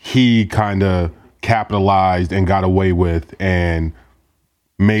 like he kind of capitalized and got away with and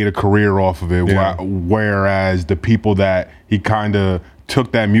made a career off of it. Yeah. Whereas the people that he kind of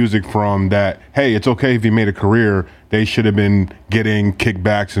took that music from, that, hey, it's okay if he made a career, they should have been getting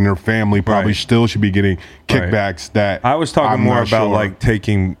kickbacks, and their family probably still should be getting kickbacks. That I was talking I'm more not about sure. like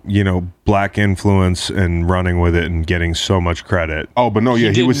taking, black influence and running with it and getting so much credit. Oh, but no,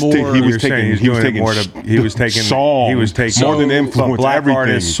 yeah, he was taking more than influence. Black everything.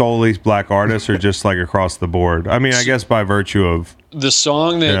 artists, solely black artists, or just like across the board. I mean, I guess by virtue of the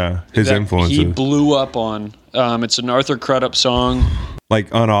song that his that influences. he blew up on. It's an Arthur Crudup song. Like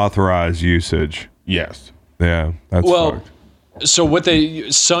unauthorized usage. Yes. Yeah, that's fucked. So what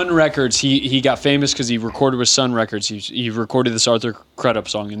Sun Records, he got famous because he recorded with Sun Records. He recorded this Arthur Crudup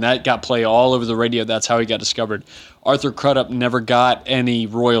song, and that got play all over the radio. That's how he got discovered. Arthur Crudup never got any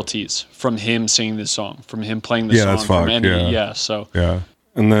royalties from him singing this song, from him playing this song. That's fucked. Yeah.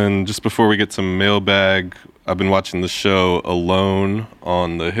 And then just before we get to Mailbag, I've been watching the show Alone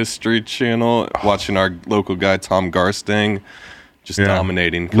on the History Channel, watching our local guy Tom Garstang just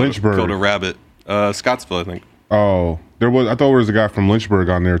dominating. Lynchburg. Killed a rabbit. Scottsville, I think. Oh, I thought there was a guy from Lynchburg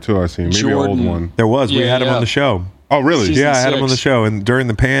on there too. I seen maybe Jordan. an old one. There was. We Yeah, had him yeah. on the show. Oh, really? Season Yeah, I had him on the 6. show and during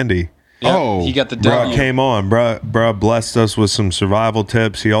the Pandy. Yeah, Oh, he got the Bruh W. came on. Bruh blessed us with some survival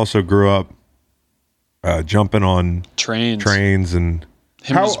tips. He also grew up jumping on Trains. and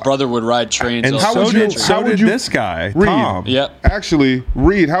Him and his brother would ride trains. and all how so would the you- did, time. so how would did you- this guy, Reed. Tom. Yep. Actually,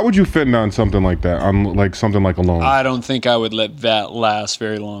 Reed, how would you fend on something like that? On like something like Alone? I don't think I would let that last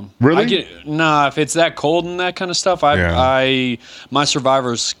very long. Really? If it's that cold and that kind of stuff, my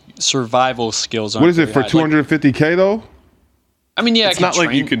survival skills aren't What is it very for high. Like, $250K though? I mean, yeah, It's I not could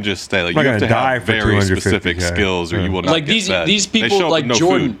like you train. can just stay. Like I'm you not have to gonna die have for very 250K. specific skills, or you will not Like get fed. these They show people, up like with no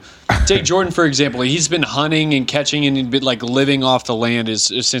Jordan. food. Take Jordan for example. He's been hunting and catching and been like living off the land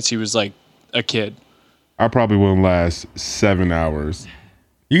since he was like a kid. I probably wouldn't last 7 hours.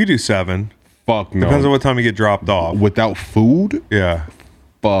 You could do 7. Fuck no. Depends on what time you get dropped off. Without food? Yeah.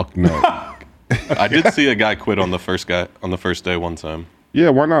 Fuck no. I did see a guy quit on the first day one time. Yeah,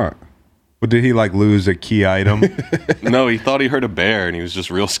 why not? But did he like lose a key item? No, he thought he heard a bear and he was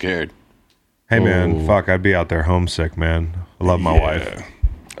just real scared. Hey man, Oh. fuck, I'd be out there homesick, man. I love my wife.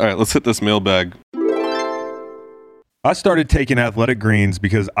 All right, let's hit this mailbag. I started taking Athletic Greens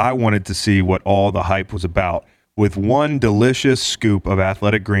because I wanted to see what all the hype was about. With one delicious scoop of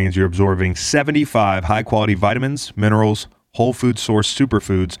Athletic Greens, you're absorbing 75 high-quality vitamins, minerals, whole food source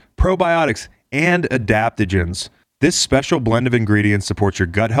superfoods, probiotics, and adaptogens. This special blend of ingredients supports your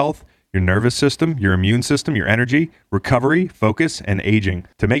gut health, your nervous system, your immune system, your energy, recovery, focus, and aging.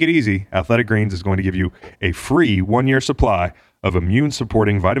 To make it easy, Athletic Greens is going to give you a free 1-year supply of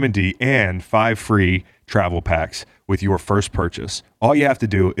immune-supporting vitamin D and 5 free travel packs with your first purchase. All you have to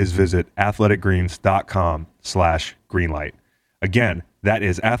do is visit athleticgreens.com/greenlight. Again, that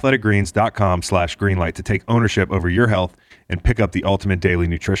is athleticgreens.com/greenlight to take ownership over your health and pick up the ultimate daily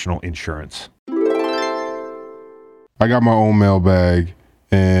nutritional insurance. I got my own mailbag,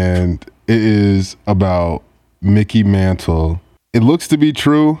 and it is about Mickey Mantle. It looks to be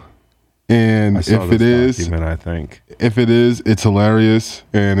true, and I saw if it this is, document, I think. if it is, it's hilarious,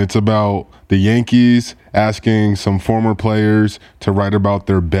 and it's about the Yankees asking some former players to write about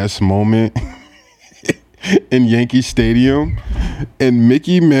their best moment in Yankee Stadium, and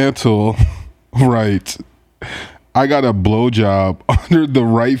Mickey Mantle writes, "I got a blowjob under the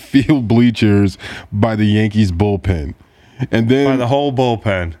right field bleachers by the Yankees bullpen." And then By the whole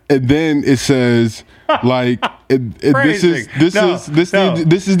bullpen. and then it says like this is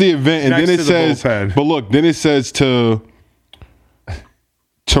the event, and Next then to it the says bullpen. but look, then it says to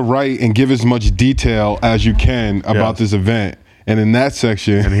write and give as much detail as you can about Yes. this event. And in that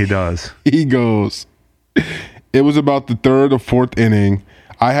section, And he does. he goes, "It was about the 3rd or 4th inning.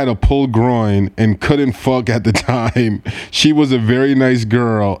 I had a pulled groin and couldn't fuck at the time. She was a very nice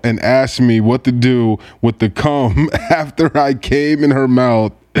girl and asked me what to do with the cum after I came in her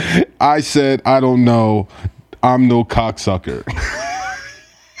mouth. I said, I don't know. I'm no cocksucker."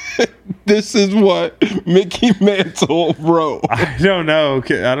 This is what Mickey Mantle wrote. I don't know.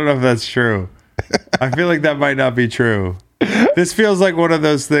 I don't know if that's true. I feel like that might not be true. This feels like one of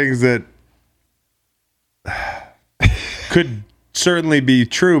those things that could certainly be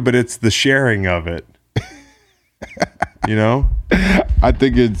true, but it's the sharing of it. You know? I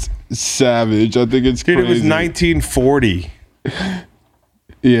think it's savage. I think it's Dude, crazy. it was 1940.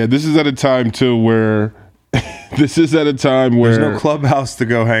 Yeah, this is at a time too where There's no where clubhouse to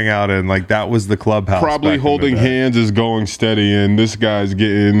go hang out in. Like, that was the clubhouse. probably back in the holding day. hands is going steady, and this guy's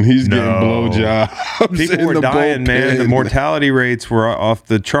getting blowjobs. People in were the dying, man. The bullpen. mortality rates were off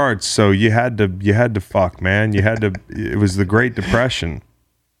the charts, so you had to fuck, man. You had to. It was the Great Depression.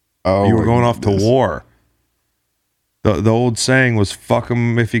 Oh, You were my going off to goodness. war. The old saying was "fuck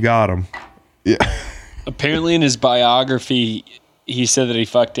 'em if you got 'em." Yeah. Apparently, in his biography, he said that he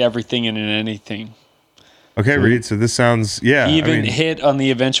fucked everything and anything. Okay, Reed. So this sounds He even hit on the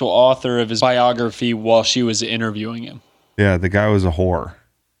eventual author of his biography while she was interviewing him. yeah, the guy was a whore.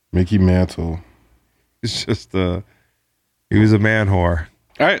 Mickey Mantle. It's just he was a man whore.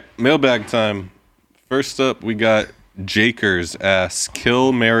 All right, mailbag time. First up, we got Jakers asks,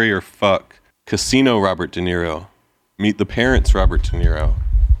 kill, marry, or fuck Casino Robert De Niro, Meet the Parents Robert De Niro,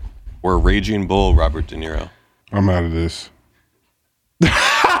 or Raging Bull Robert De Niro. I'm out of this.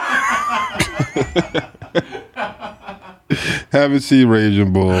 Haven't seen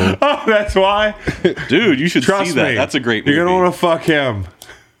Raging Bull. Oh, that's why. Dude, you should Trust see that. me. That's a great movie. You're gonna want to fuck him.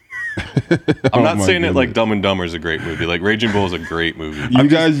 I'm not my saying it like goodness. Dumb and Dumber is a great movie. Like Raging Bull is a great movie. You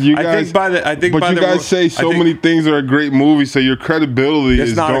guys, I think by but you the guys say so many things are a great movie, so your credibility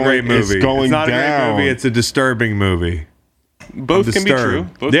It's is not going, a great movie. It's going it's not down. a great movie. It's a disturbing movie. Both can be true.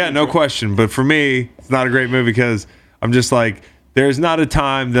 Disturbed. Both Yeah, can be no true. question. But for me, it's not a great movie because I'm just like, there's not a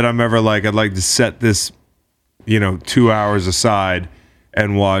time that I'm ever like, I'd like to set this, 2 hours aside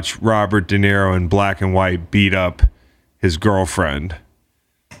and watch Robert De Niro in black and white beat up his girlfriend.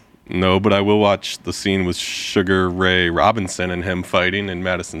 No, but I will watch the scene with Sugar Ray Robinson and him fighting in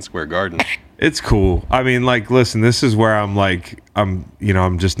Madison Square Garden. It's cool. I mean, like, listen, this is where I'm like, I'm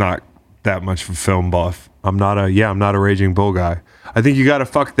just not that much of a film buff. I'm not a Raging Bull guy. I think you got to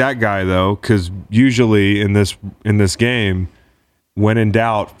fuck that guy though, because usually in this game, when in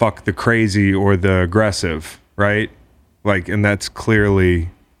doubt, fuck the crazy or the aggressive, right? Like, and that's clearly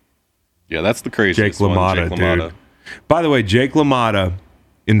Yeah, that's the craziest Jake one. LaMotta, Jake LaMotta. dude. By the way, Jake LaMotta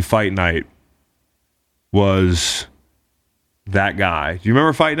in Fight Night was that guy. Do you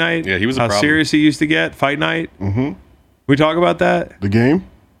remember Fight Night? Yeah, he was a how problem. serious he used to get. Fight Night. Mm-hmm. We talk about that. The game?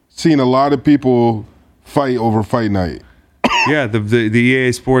 Seen a lot of people fight over Fight Night. Yeah, the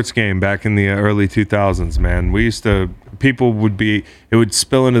EA Sports game back in the early 2000s, man. It would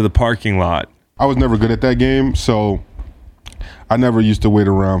spill into the parking lot. I was never good at that game, so I never used to wait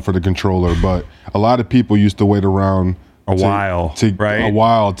around for the controller, but a lot of people used to wait around A while, right? A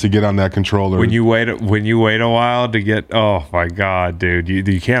while to get on that controller. When you wait a while to get, oh my God, dude,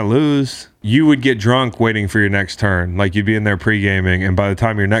 you can't lose. You would get drunk waiting for your next turn. Like you'd be in there pre-gaming, and by the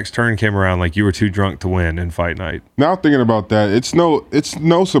time your next turn came around, like you were too drunk to win in Fight Night. Now thinking about that, it's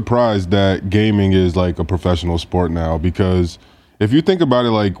no surprise that gaming is like a professional sport now, because if you think about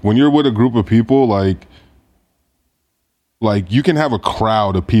it, like when you're with a group of people, like you can have a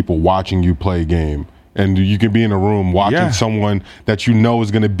crowd of people watching you play a game. And you can be in a room watching someone that you know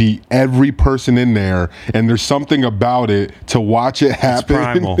is going to beat every person in there, and there's something about it to watch it happen.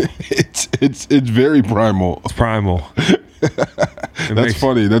 It's primal. it's very primal. It's primal. That's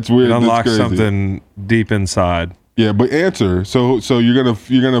funny. That's weird. It unlocks That's crazy. something deep inside. Yeah, but answer. So you're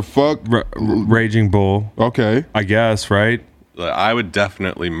gonna fuck Raging Bull. Okay. I guess, right? I would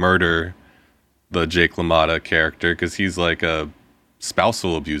definitely murder the Jake LaMotta character because he's like a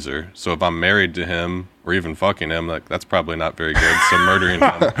spousal abuser. So if I'm married to him or even fucking him, like that's probably not very good. So murdering him,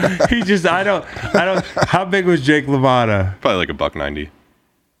 I don't. How big was Jake LaMotta? probably like $1.90.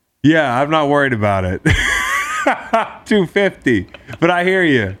 Yeah, I'm not worried about it. 250. But I hear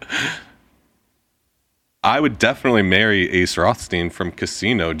you. I would definitely marry Ace Rothstein from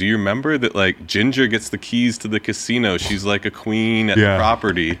Casino. Do you remember that like Ginger gets the keys to the casino? She's like a queen at the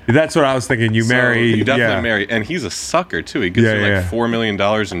property. That's what I was thinking. You marry. You definitely marry. And he's a sucker too. He gives her like $4 million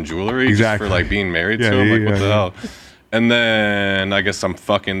in jewelry just for like being married to him. Like what the hell? And then I guess I'm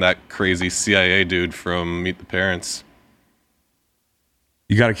fucking that crazy CIA dude from Meet the Parents.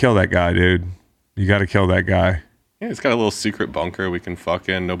 You got to kill that guy, dude. You got to kill that guy. Yeah, he's got a little secret bunker we can fuck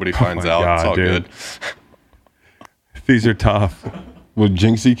in. Nobody finds out. God, it's all dude. good. These are tough. With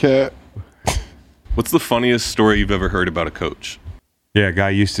Jinxie Cat. What's the funniest story you've ever heard about a coach? Yeah, a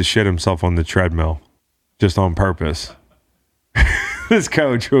guy used to shit himself on the treadmill just on purpose. This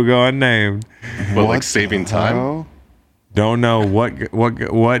coach will go unnamed. But like saving time? Hell? Don't know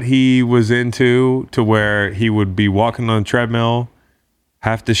what he was into to where he would be walking on the treadmill,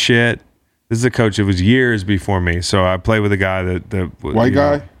 have to shit. This is a coach that was years before me, so I play with a guy that White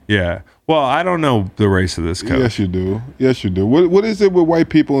guy? Yeah. Well, I don't know the race of this coach. Yes, you do. Yes, you do. What is it with white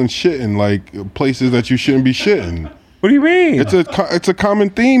people and shitting, like places that you shouldn't be shitting? What do you mean? It's a common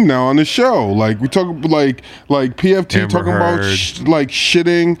theme now on the show. Like we talk like PFT Amber talking about Heard. like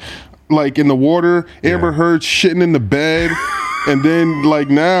shitting like in the water. Amber Heard shitting in the bed. And then like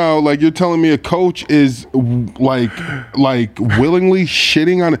now like you're telling me a coach is like willingly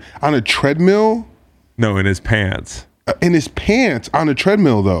shitting on a treadmill? No, in his pants. In his pants on a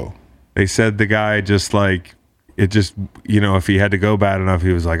treadmill though. They said the guy just like it just if he had to go bad enough,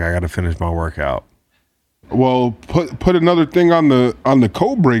 he was like, I got to finish my workout. Well, put another thing on the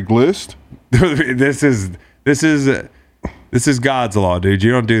code break list. This is God's law, dude.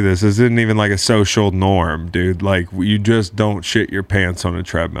 You don't do this. This isn't even like a social norm, dude. Like you just don't shit your pants on a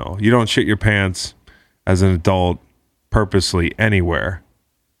treadmill. You don't shit your pants as an adult purposely anywhere.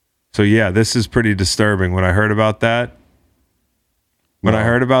 So yeah, this is pretty disturbing. When I heard about that,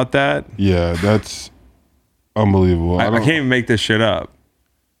 Yeah, that's unbelievable. I can't even make this shit up.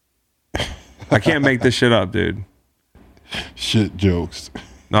 I can't make this shit up, dude. Shit jokes.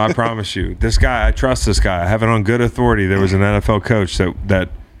 No, I promise you. This guy, I trust this guy. I have it on good authority. There was an NFL coach that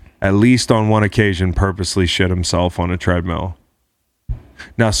at least on one occasion purposely shit himself on a treadmill.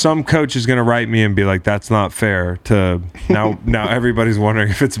 Now, some coach is going to write me and be like, that's not fair. Now everybody's wondering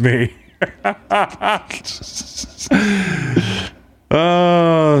if it's me.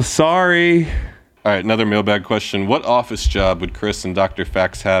 Oh, sorry. All right, another mailbag question. What office job would Chris and Dr.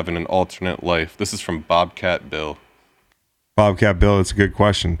 Fax have in an alternate life? This is from Bobcat Bill. Bobcat Bill, it's a good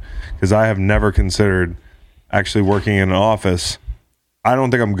question because I have never considered actually working in an office. I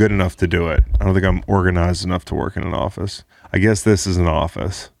don't think I'm good enough to do it. I don't think I'm organized enough to work in an office. I guess this is an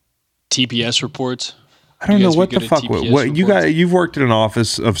office. TPS reports. I don't know what the fuck. What you got? You've worked in an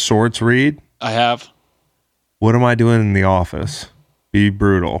office of sorts, Reed. I have. What am I doing in the office? Be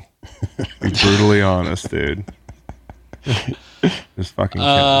brutal. Be brutally honest, dude. Just fucking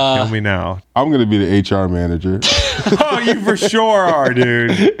kill me now. I'm going to be the HR manager. Oh, you for sure are,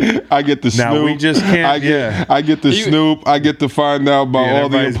 dude. I get the snoop. Now we just can't. I get the snoop. I get to find out about all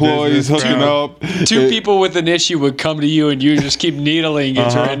the employees hooking up. Two people with an issue would come to you, and you just keep needling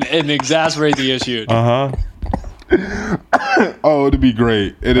it and exacerbate the issue. Oh, it'd be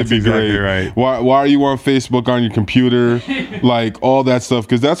great. It'd be exactly great. Right. Why are you on Facebook on your computer? Like all that stuff,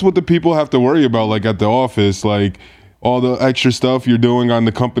 because that's what the people have to worry about. Like at the office, like all the extra stuff you're doing on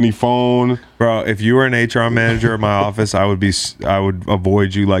the company phone. Bro, if you were an HR manager at my office, I would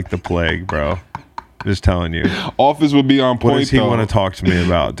avoid you like the plague, bro. Just telling you. Office would be on point. What does he want to talk to me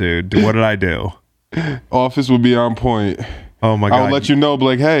about, dude? What did I do? Office would be on point. Oh my God. I'll let you know,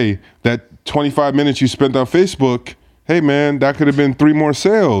 like, hey, that 25 minutes you spent on Facebook, hey man, that could have been 3 more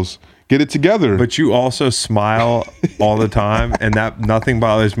sales. Get it together. But you also smile all the time, and that nothing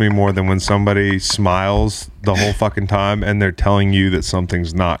bothers me more than when somebody smiles the whole fucking time and they're telling you that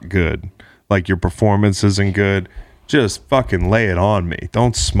something's not good. Like your performance isn't good. Just fucking lay it on me.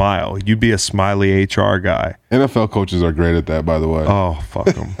 Don't smile. You'd be a smiley HR guy. NFL coaches are great at that, by the way. Oh, fuck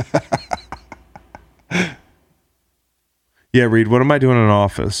them. Yeah, Reed, what am I doing in an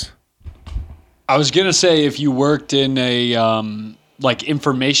office? I was going to say if you worked in a like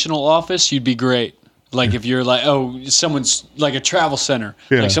informational office, you'd be great. Like if you're like, oh, someone's like a travel center.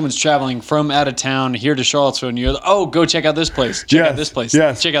 Yeah. Like someone's traveling from out of town here to Charlottesville, and you're like, oh, go check out this place. Check out this place.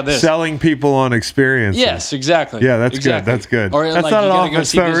 Yes. Check out this. Selling people on experience. Yes, exactly. Yeah, that's exactly. good. That's good. Or that's like, not you an gotta go office,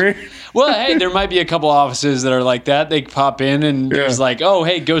 see though, this- Reed. Well, hey, there might be a couple offices that are like that. They pop in and there's like, oh,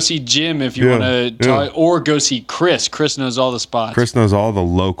 hey, go see Jim if you want to talk, or go see Chris. Chris knows all the spots. Chris knows all the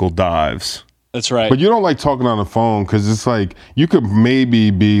local dives. That's right. But you don't like talking on the phone because it's like you could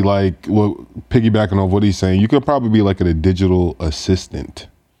maybe be like, well, piggybacking off what he's saying, you could probably be like a digital assistant.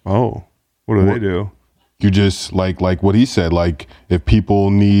 Oh, what do they do? You just like what he said, like if people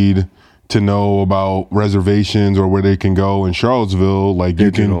need to know about reservations or where they can go in Charlottesville, like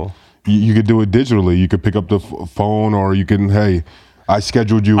Digital. you could do it digitally. You could pick up the phone, or you can, hey, I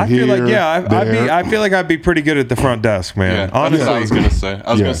scheduled you I here. feel like I feel like I'd be pretty good at the front desk, man. Yeah, Honestly, that's what I was gonna say.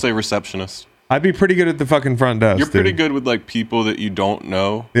 I was gonna say receptionist. I'd be pretty good at the fucking front desk. You're pretty dude. good with like people that you don't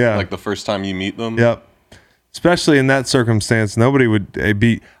know. Yeah. Like the first time you meet them. Yep. Especially in that circumstance, nobody would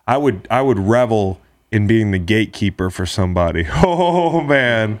be. I would revel in being the gatekeeper for somebody. Oh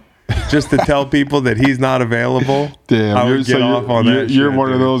man. Just to tell people that he's not available. Damn, I would get off on that. You're shit, one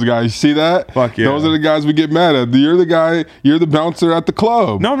of dude. those guys. See that? Fuck yeah. Those are the guys we get mad at. You're the guy. You're the bouncer at the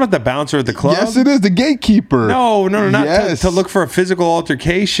club. No, I'm not the bouncer at the club. Yes, it is the gatekeeper. No, not Yes. to look for a physical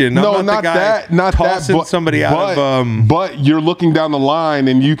altercation. No, I'm not the guy that. Not tossing that. But, somebody out of. But you're looking down the line,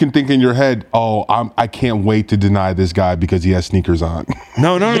 and you can think in your head, "Oh, I can't wait to deny this guy because he has sneakers on."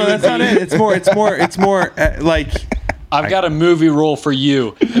 No, that's not it. It's more like. I've got a movie role for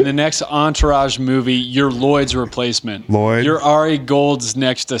you. In the next Entourage movie, you're Lloyd's replacement. Lloyd? You're Ari Gold's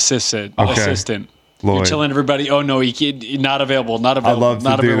next assistant. Okay. You're Lloyd. telling everybody, oh no, he can't, not available. I'd love to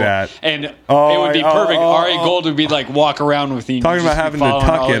not do available. that. And it would be perfect. Ari Gold would be like walk around with you. Talking You'd about just having be to following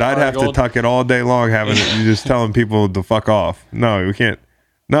tuck it, I'd Ari have Gold. to tuck it all day long. Having it, you just telling people to fuck off. No, we can't.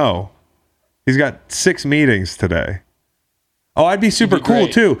 No, he's got 6 meetings today. Oh, I'd be super be cool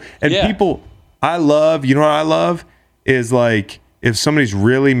great. too. And Yeah. people, I love. You know what I love is like if somebody's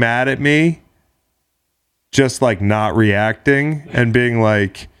really mad at me, just like not reacting and being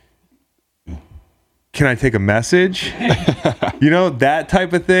like, "Can I take a message?" You know, that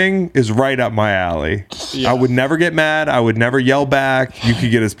type of thing is right up my alley. Yeah. I would never get mad. I would never yell back. You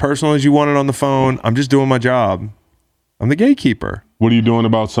could get as personal as you wanted on the phone. I'm just doing my job. I'm the gatekeeper. What are you doing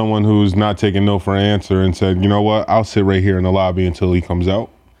about someone who's not taking no for an answer and said, "You know what? I'll sit right here in the lobby until he comes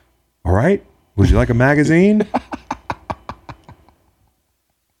out." All right. Would you like a magazine?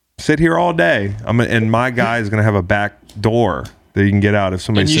 sit here all day. And my guy is going to have a back door that you can get out if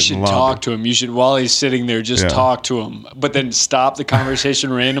somebody's And you sitting in should the lobby. talk to him. You should, while he's sitting there, just talk to him. But then stop the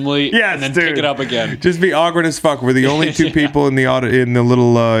conversation randomly and then pick it up again. Just be awkward as fuck. We're the only two people in the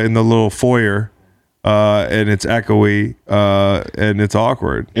little foyer, and it's echoey, and it's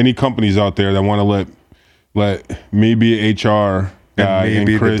awkward. Any companies out there that want to let me be an HR guy and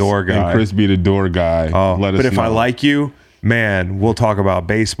me be the door guy, and Chris be the door guy. Let us but if know. I like you, man, we'll talk about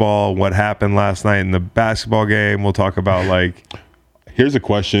baseball, what happened last night in the basketball game. We'll talk about like. Here's a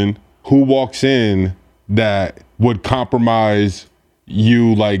question: who walks in that would compromise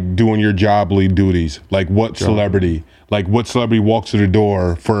you, like doing your jobly duties? Like what celebrity? Like what celebrity walks through the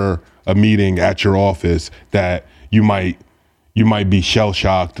door for a meeting at your office that you might be shell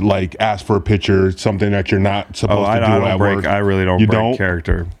shocked? Like ask for a picture, something that you're not supposed to do at work. I really don't break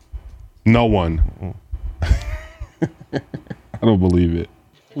character. No one. I don't believe it.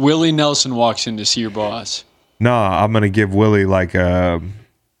 Willie Nelson walks in to see your boss. Nah, I'm going to give Willie like an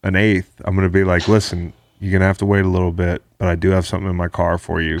eighth. I'm going to be like, listen, you're going to have to wait a little bit, but I do have something in my car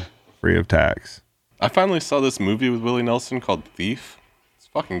for you, free of tax. I finally saw this movie with Willie Nelson called Thief. It's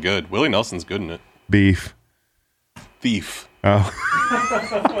fucking good. Willie Nelson's good in it. Beef. Thief. Oh.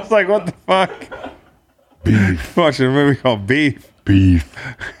 I was like, what the fuck? Beef. Watching a movie called Beef. Beef.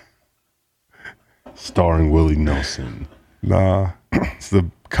 Starring Willie Nelson. Nah, it's the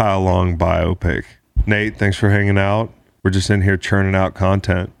Kyle Long biopic. Nate, thanks for hanging out. We're just in here churning out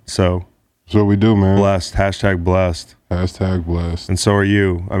content. So that's what we do, man. Blessed. Hashtag blessed. Hashtag blessed. And so are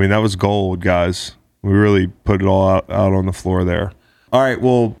you. I mean, that was gold, guys. We really put it all out on the floor there. All right,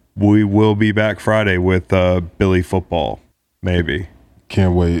 well, we will be back Friday with Billy football. Maybe.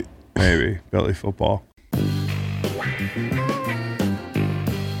 Can't wait. Maybe. Billy football.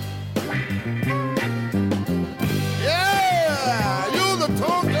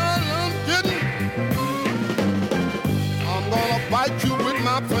 Bite you